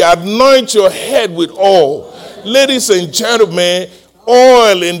said, he anoint your head with oil. Ladies and gentlemen,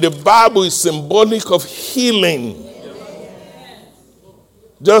 oil in the Bible is symbolic of healing.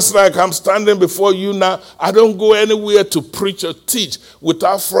 Just like I'm standing before you now, I don't go anywhere to preach or teach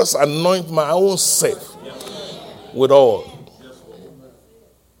without first anoint my own self with oil.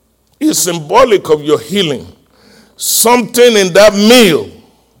 It's symbolic of your healing. Something in that meal,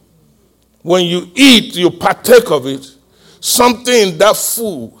 when you eat, you partake of it, something in that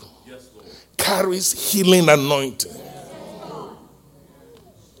food carries healing anointing.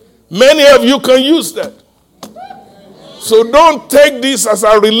 Many of you can use that. So don't take this as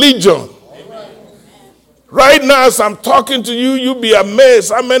a religion. Right now, as I'm talking to you, you'll be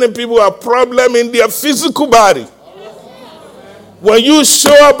amazed how many people have problems in their physical body. When you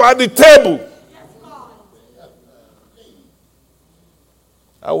show up at the table,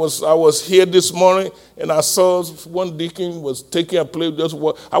 I was here this morning and I saw one deacon was taking a plate.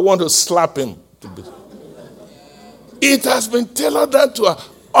 I want to slap him. It has been tailored down to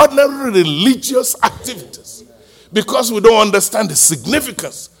ordinary religious activities because we don't understand the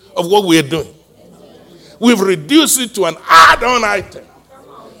significance of what we are doing. We've reduced it to an add-on item.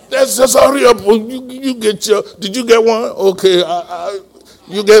 Let's just hurry up. You get your. Did you get one? Okay,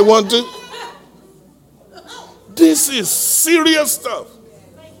 you get one too. This is serious stuff.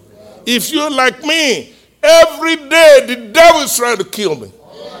 If you're like me, every day the devil is trying to kill me.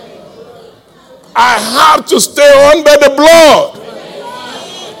 I have to stay under the blood.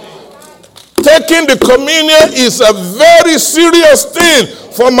 Taking the communion is a very serious thing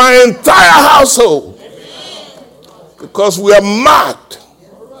for my entire household. Because we are marked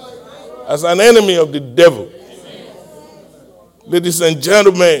as an enemy of the devil. Ladies and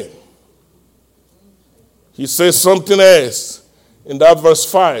gentlemen, he says something else in that verse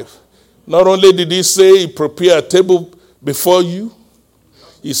 5. Not only did he say he prepared a table before you,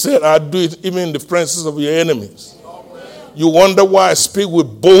 he said, I'll do it even in the presence of your enemies. You wonder why I speak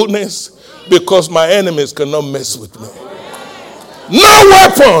with boldness? Because my enemies cannot mess with me. No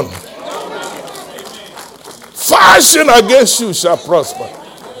weapon fashioned against you shall prosper.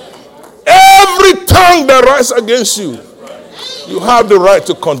 Every tongue that rises against you, you have the right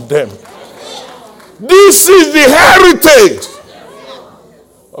to condemn. This is the heritage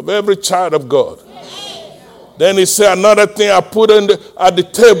of every child of God. Then he said, another thing I put at the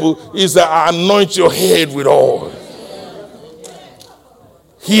table is that I anoint your head with oil.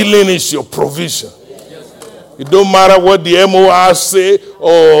 Healing is your provision. It don't matter what the MOR say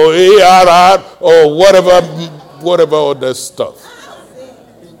or ARR or whatever other stuff.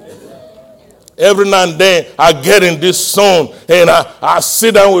 Every now and then I get in this zone and I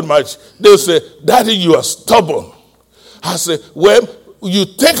sit down with they'll say, Daddy, you are stubborn. I say, well, you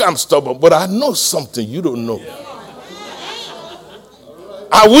think I'm stubborn, but I know something you don't know.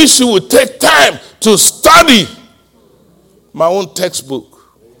 I wish you would take time to study my own textbook.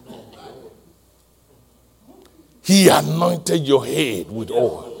 He anointed your head with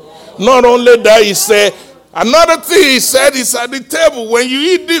oil. Not only that, he said, another thing he said is at the table, when you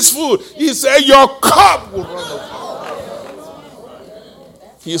eat this food, he said, your cup will run over.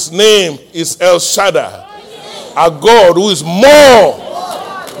 His name is El Shaddai, a God who is more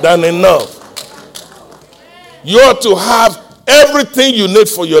than enough. You ought to have everything you need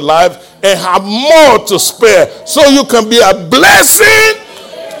for your life and have more to spare so you can be a blessing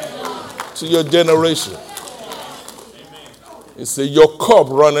to your generation. He said, your cup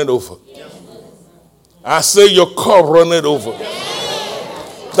running over. I say your cup running over.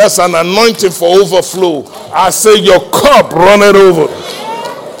 That's an anointing for overflow. I say your cup running over.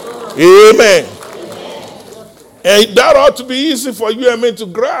 Amen. And that ought to be easy for you and me to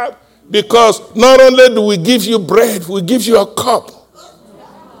grab, because not only do we give you bread, we give you a cup.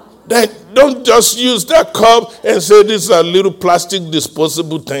 Then don't just use that cup and say this is a little plastic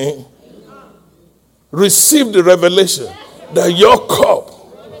disposable thing. Receive the revelation that your cup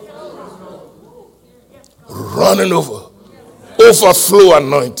running over, overflow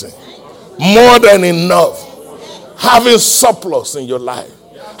anointing, more than enough, having surplus in your life,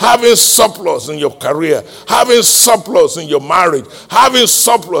 having surplus in your career, having surplus in your marriage, having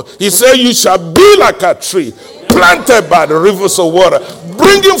surplus. He said you shall be like a tree planted by the rivers of water,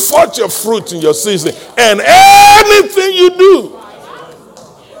 bringing forth your fruit in your season, and anything you do,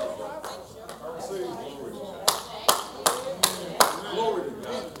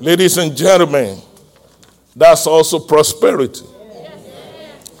 Ladies and gentlemen, that's also prosperity.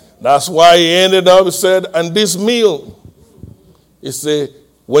 That's why he ended up and said, and this meal, he said,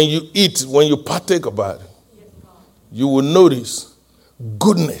 when you eat, when you partake about it, you will notice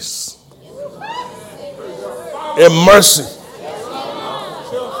goodness and mercy.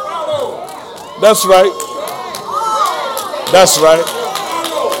 That's right. That's right.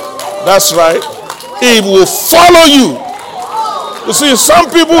 That's right. It will follow you. You see, some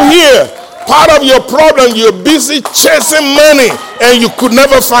people here, part of your problem, you're busy chasing money and you could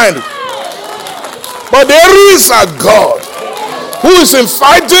never find it. But there is a God who is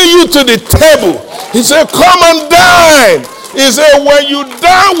inviting you to the table. He said, come and dine. He said, when you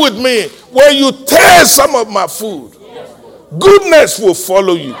dine with me, when you taste some of my food, goodness will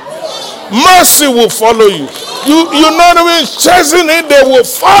follow you. Mercy will follow you. You're not even chasing it, they will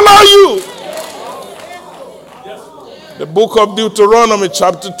follow you. The book of Deuteronomy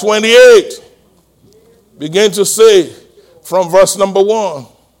chapter 28 began to say from verse number 1.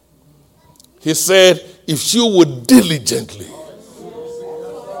 He said, if you would diligently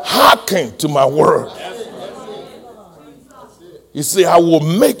hearken to my word, he said, I will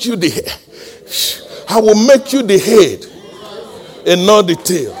make you the head and not the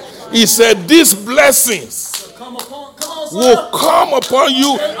tail. He said, these blessings will come upon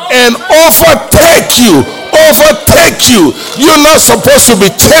you and overtake you. Overtake you. You're not supposed to be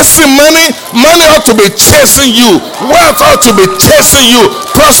chasing money. Money ought to be chasing you. Wealth ought to be chasing you.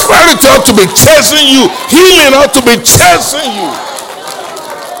 Prosperity ought to be chasing you. Healing ought to be chasing you.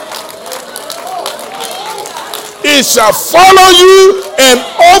 It shall follow you and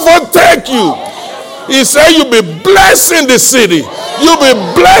overtake you. He said you'll be blessed in the city. You'll be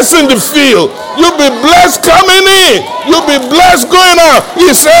blessed in the field. You'll be blessed coming in. You'll be blessed going out.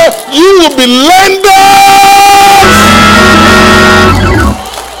 He said you will be lenders.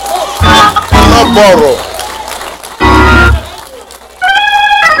 Not borrow.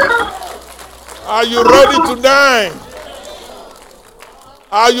 Are you ready to dine?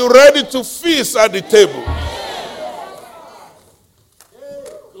 Are you ready to feast at the table?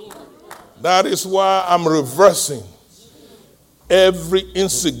 That is why I'm reversing every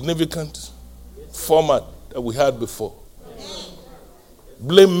insignificant format that we had before.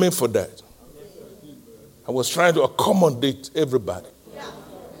 Blame me for that. I was trying to accommodate everybody.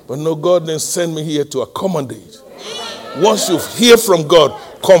 But no, God didn't send me here to accommodate. Once you hear from God,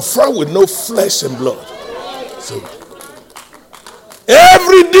 confront with no flesh and blood. So,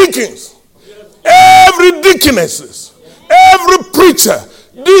 every deacons, every deaconesses, every preacher,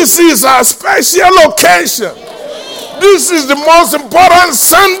 this is a special occasion. This is the most important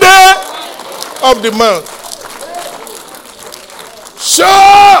Sunday of the month. Show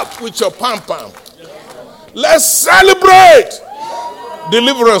up with your pom-pom. Let's celebrate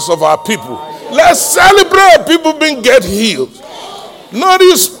deliverance of our people. Let's celebrate people being get healed.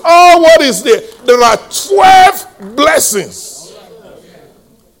 Notice all what is there. There are 12 blessings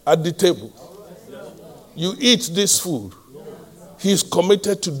at the table. You eat this food. He's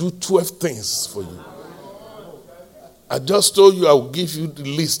committed to do 12 things for you. I just told you I will give you the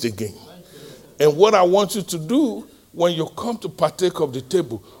list again. And what I want you to do when you come to partake of the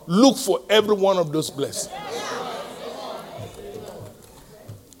table, look for every one of those blessings.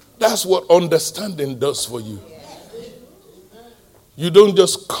 That's what understanding does for you. You don't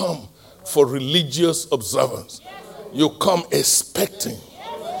just come for religious observance. You come expecting.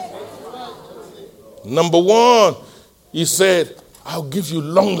 Number one, he said, I'll give you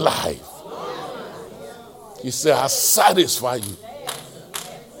long life. He said, I'll satisfy you.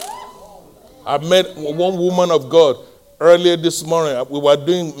 I met one woman of God earlier this morning. We were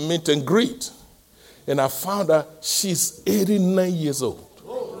doing meet and greet. And I found out she's 89 years old.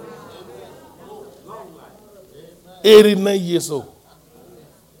 89 years old.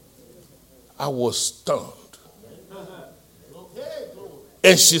 I was stunned.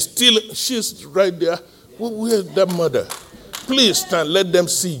 And she's right there. Where's that mother? Please stand, let them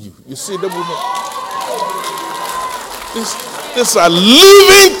see you. You see the woman? This is a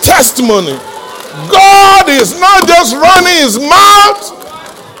living testimony. God is not just running his mouth.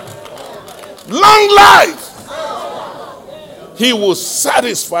 Long life. He will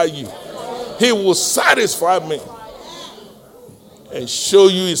satisfy you. He will satisfy me and show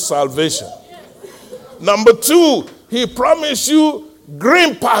you his salvation. Number two, he promised you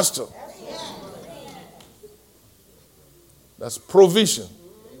green pasture. That's provision.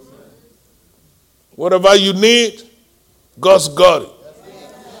 Whatever you need, God's got it.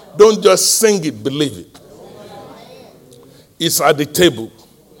 Don't just sing it, believe it. It's at the table.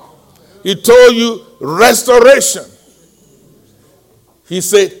 He told you restoration. He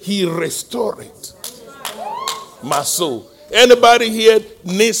said he restored it. My soul. Anybody here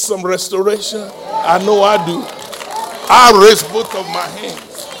needs some restoration? I know I do. I raise both of my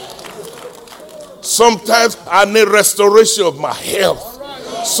hands. Sometimes I need restoration of my health.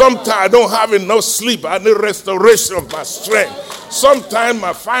 Sometimes I don't have enough sleep. I need restoration of my strength. Sometimes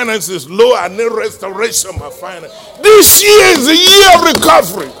my finance is low. I need restoration of my finance. This year is a year of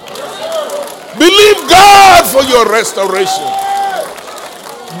recovery. Believe God for your restoration.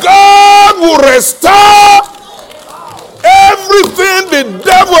 God will restore everything the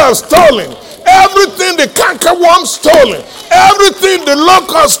devil has stolen. Everything the cankerworm stolen. Everything the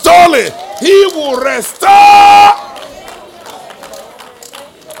locust stolen. He will restore.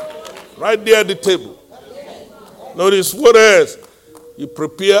 Right there at the table. Notice what else? You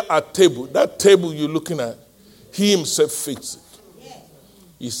prepare a table. That table you're looking at, he himself fixed it.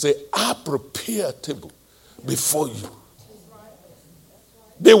 He said, I prepare a table before you.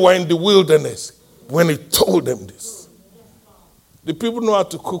 They were in the wilderness when he told them this. The people know how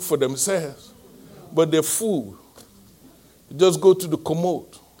to cook for themselves, but their food, you just go to the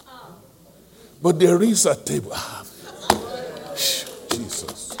commode. But there is a table.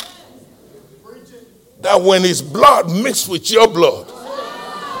 Jesus. That when his blood mixed with your blood,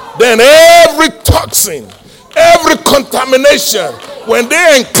 then every toxin, every contamination, when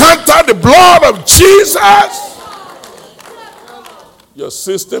they encounter the blood of Jesus, your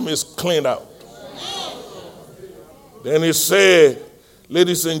system is cleaned out. Then he said,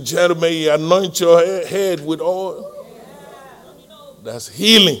 ladies and gentlemen, you anoint your head with oil. That's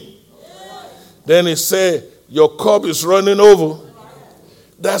healing. Then he said, your cup is running over.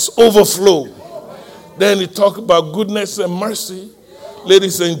 That's overflow. Then he talked about goodness and mercy.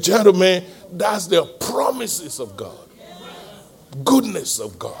 Ladies and gentlemen, that's the promises of God. Goodness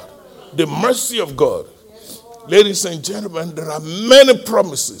of God. The mercy of God. Ladies and gentlemen, there are many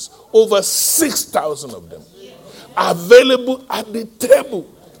promises. Over 6,000 of them. Available at the table.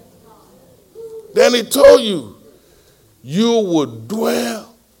 Then he told you, you would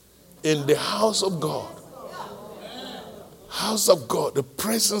dwell in the house of God. House of God, the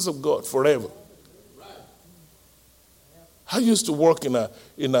presence of God forever. I used to work in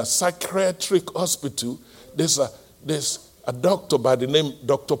a psychiatric hospital. There's a doctor by the name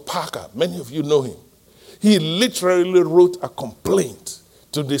Dr. Parker. Many of you know him. He literally wrote a complaint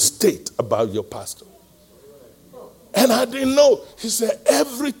to the state about your pastor. And I didn't know. He said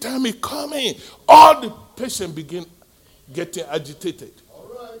every time he come in, all the patients begin getting agitated.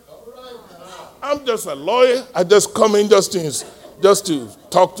 I'm just a lawyer. I just come in just to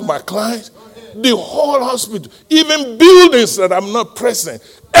talk to my client. The whole hospital, even buildings that I'm not present,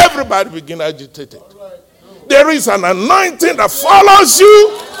 everybody begin agitated. There is an anointing that follows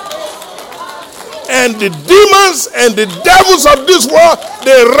you. And the demons and the devils of this world,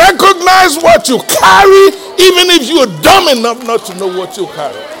 they recognize what you carry, even if you're dumb enough not to know what you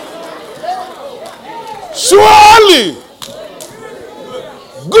carry. Surely,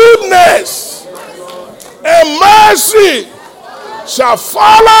 goodness and mercy shall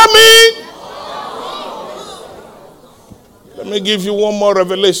follow me. Let me give you one more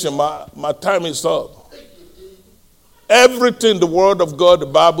revelation. My time is up. Everything the word of God, the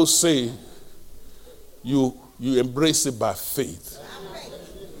Bible says, you embrace it by faith.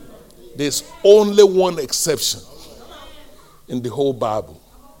 There's only one exception in the whole Bible.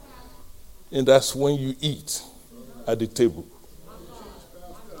 And that's when you eat at the table.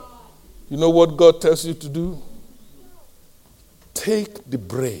 You know what God tells you to do? Take the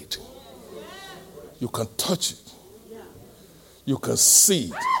bread. You can touch it. You can see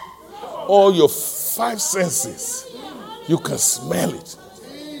it. All your 5 senses. You can smell it.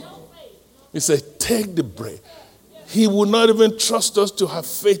 He said, take the bread. He will not even trust us to have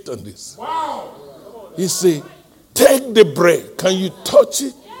faith on this. He said, take the bread. Can you touch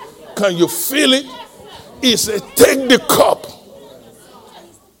it? Can you feel it? He said, take the cup.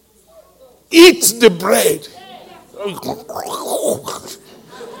 Eat the bread.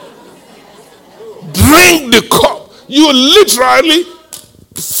 Drink the cup. You literally,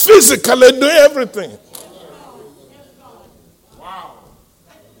 physically do everything.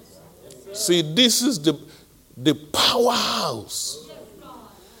 See, this is the powerhouse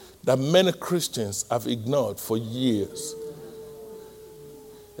that many Christians have ignored for years.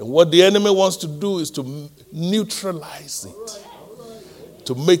 And what the enemy wants to do is to neutralize it,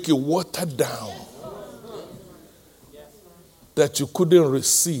 to make it watered down, that you couldn't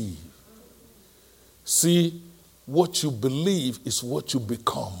receive. See, what you believe is what you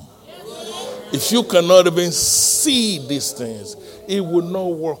become. If you cannot even see these things, it will not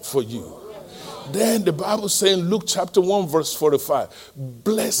work for you. Then the Bible says in Luke chapter 1 verse 45,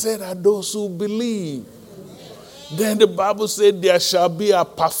 blessed are those who believe. Then the Bible said there shall be a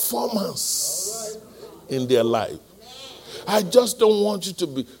performance in their life. I just don't want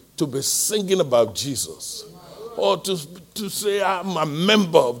you to be singing about Jesus or to say I'm a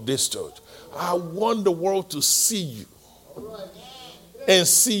member of this church. I want the world to see you and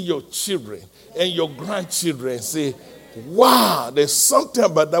see your children and your grandchildren and say, wow, there's something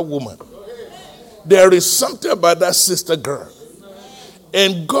about that woman. There is something about that sister girl.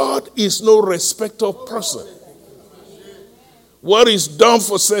 And God is no respecter of person. What is done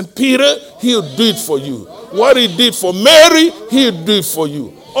for St. Peter, he'll do it for you. What he did for Mary, he'll do it for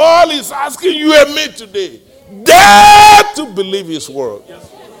you. All he's asking you and me today, dare to believe his word.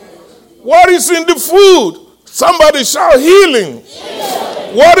 What is in the food? Somebody shout healing.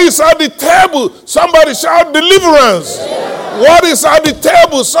 What is at the table? Somebody shout deliverance. What is at the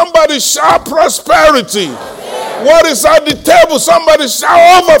table? Somebody shout prosperity. What is at the table? Somebody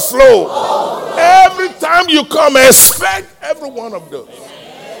shout overflow. Every time you come, expect every one of those.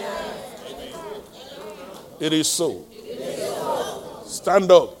 It is so.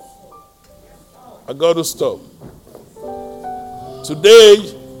 Stand up. I got to stop. Today,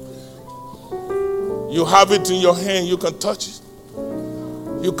 you have it in your hand. You can touch it.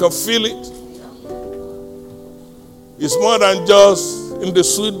 You can feel it. It's more than just in the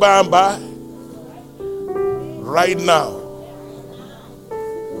sweet by and by. Right now,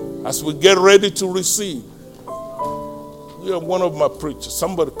 as we get ready to receive, you are one of my preachers.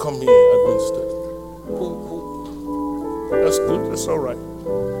 Somebody come here and administer. That's good. That's all right.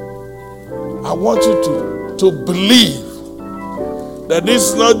 I want you to believe that this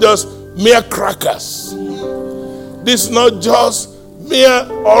is not just mere crackers. This is not just mere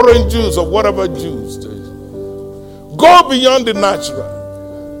orange juice or whatever juice there is. Go beyond the natural.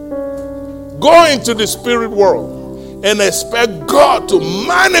 Go into the spirit world and expect God to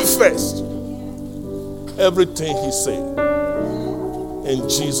manifest everything he said. In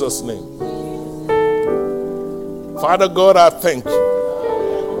Jesus' name. Father God, I thank you.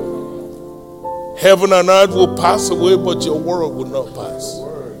 Heaven and earth will pass away, but your word will not pass.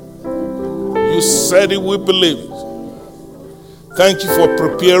 You said it, we believe it. Thank you for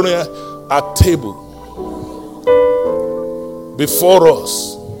preparing a table before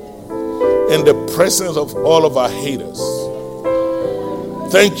us in the presence of all of our haters.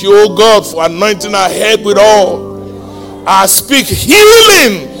 Thank you, oh God, for anointing our head with oil. I speak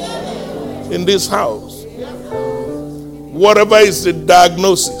healing in this house. Whatever is the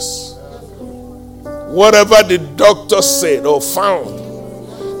diagnosis, whatever the doctor said or found,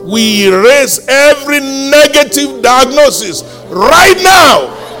 we erase every negative diagnosis right now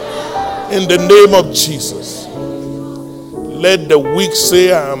in the name of Jesus. Let the weak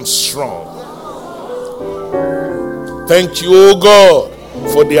say, I am strong. Thank you, oh God,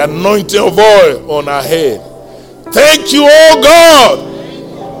 for the anointing of oil on our head. Thank you, oh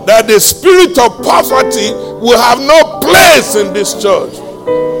God, that the spirit of poverty will have no place in this church.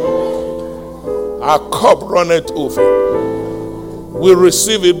 Our cup runneth over. We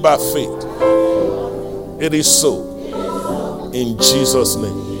receive it by faith. It is so. In Jesus'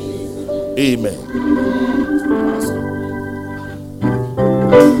 name. Amen.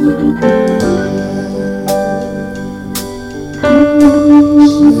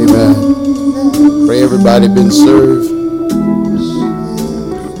 Amen. Pray everybody been served.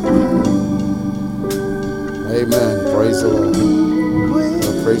 Amen. Praise the Lord.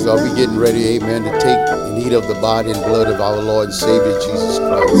 Well, praise God. We're getting ready, amen, to take and eat of the body and blood of our Lord and Savior Jesus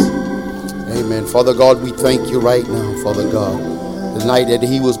Christ. Amen. Father God, we thank you right now, Father God. The night that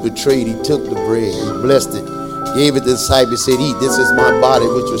he was betrayed, he took the bread, he blessed it, gave it to the disciples, said, eat, this is my body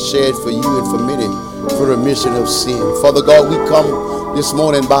which was shed for you and for many for remission of sin. Father God, we come this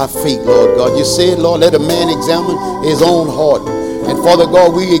morning by faith, Lord God. You said, Lord, let a man examine his own heart. And Father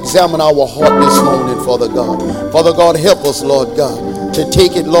God, we examine our heart this morning, Father God. Father God, help us, Lord God, to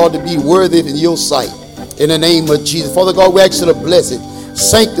take it, Lord, to be worthy in your sight. In the name of Jesus. Father God, we ask you to bless it.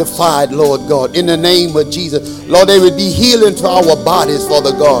 Sanctified, Lord God, in the name of Jesus. Lord, there would be healing to our bodies,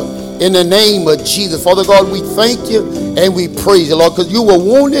 Father God. In the name of Jesus. Father God, we thank you and we praise you, Lord, because you were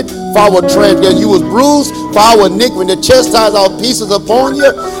wounded for our transgression. You was bruised for our iniquity. To chastise our pieces upon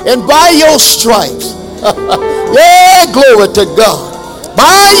you. And by your stripes, yeah, glory to God.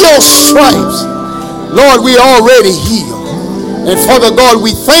 By your stripes, Lord, we already healed. And Father God,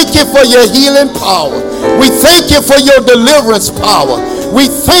 we thank you for your healing power. We thank you for your deliverance power. We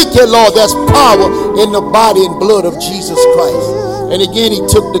thank you, Lord, there's power in the body and blood of Jesus Christ. And again, he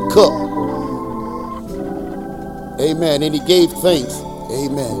took the cup. Amen. And he gave thanks.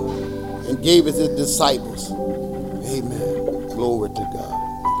 Amen. and gave it to the disciples. Amen. Glory to God.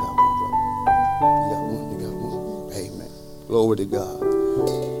 You got one. Amen. Glory to God.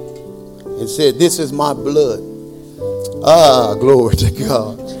 And said, this is my blood. Glory to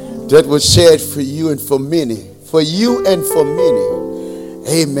God. That was shed for you and for many. For you and for many.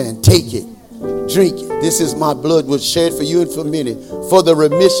 Amen. Take it. Drink it. This is my blood was shed for you and for many. For the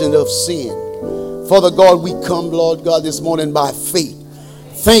remission of sin. Father God, we come, Lord God, this morning by faith.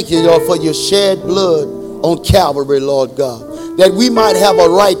 Thank you, Lord, for your shed blood on Calvary, Lord God, that we might have a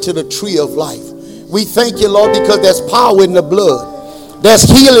right to the tree of life. We thank you, Lord, because there's power in the blood. There's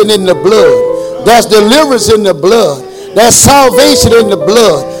healing in the blood. There's deliverance in the blood. There's salvation in the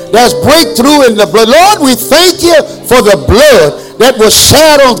blood. There's breakthrough in the blood. Lord, we thank you for the blood that was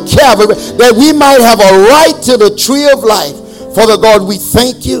shed on Calvary, that we might have a right to the tree of life. Father God, we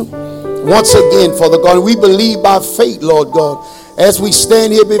thank you once again, Father God. We believe by faith, Lord God, as we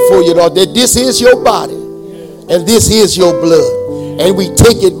stand here before you, Lord, that this is your body and this is your blood. And we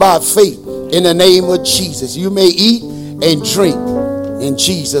take it by faith in the name of Jesus. You may eat and drink in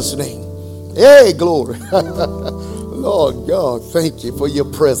Jesus' name. Hey, glory. Lord God, thank you for your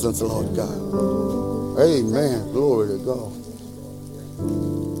presence, Lord God. Amen. Glory to God.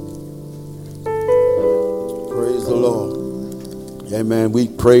 Praise the Lord. Amen. We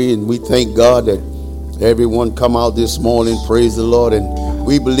pray and we thank God that everyone come out this morning. Praise the Lord. And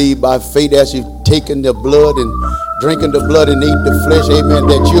we believe by faith as you've taken the blood and drinking the blood and eating the flesh, amen,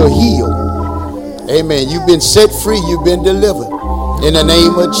 that you're healed. Amen. You've been set free. You've been delivered in the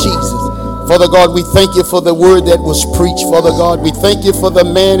name of Jesus. Father God, we thank you for the word that was preached, Father God. We thank you for the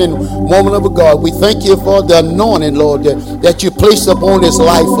man and woman of God. We thank you for the anointing, Lord, that you placed upon his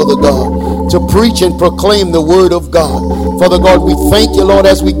life, Father God, to preach and proclaim the word of God. Father God, we thank you, Lord,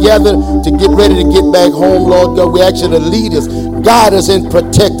 as we gather to get ready to get back home, Lord God. We ask you to lead us, guide us, and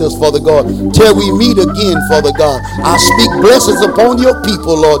protect us, Father God, till we meet again, Father God. I speak blessings upon your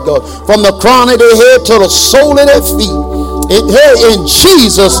people, Lord God, from the crown of their head to the sole of their feet. In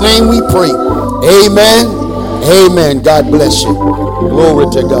Jesus' name we pray. Amen. Amen. God bless you. Glory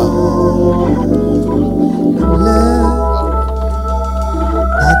to God.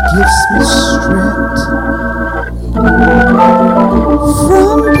 That gives me strength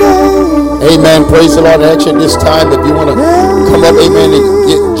from day. Amen. Praise the Lord. Actually, this time, if you want to come up, amen,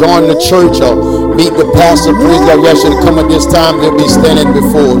 and join the church or meet the pastor, praise God, we ask you to come at this time. They'll be standing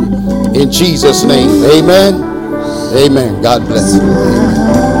before you. In Jesus' name. Amen. Amen. God bless you. Amen.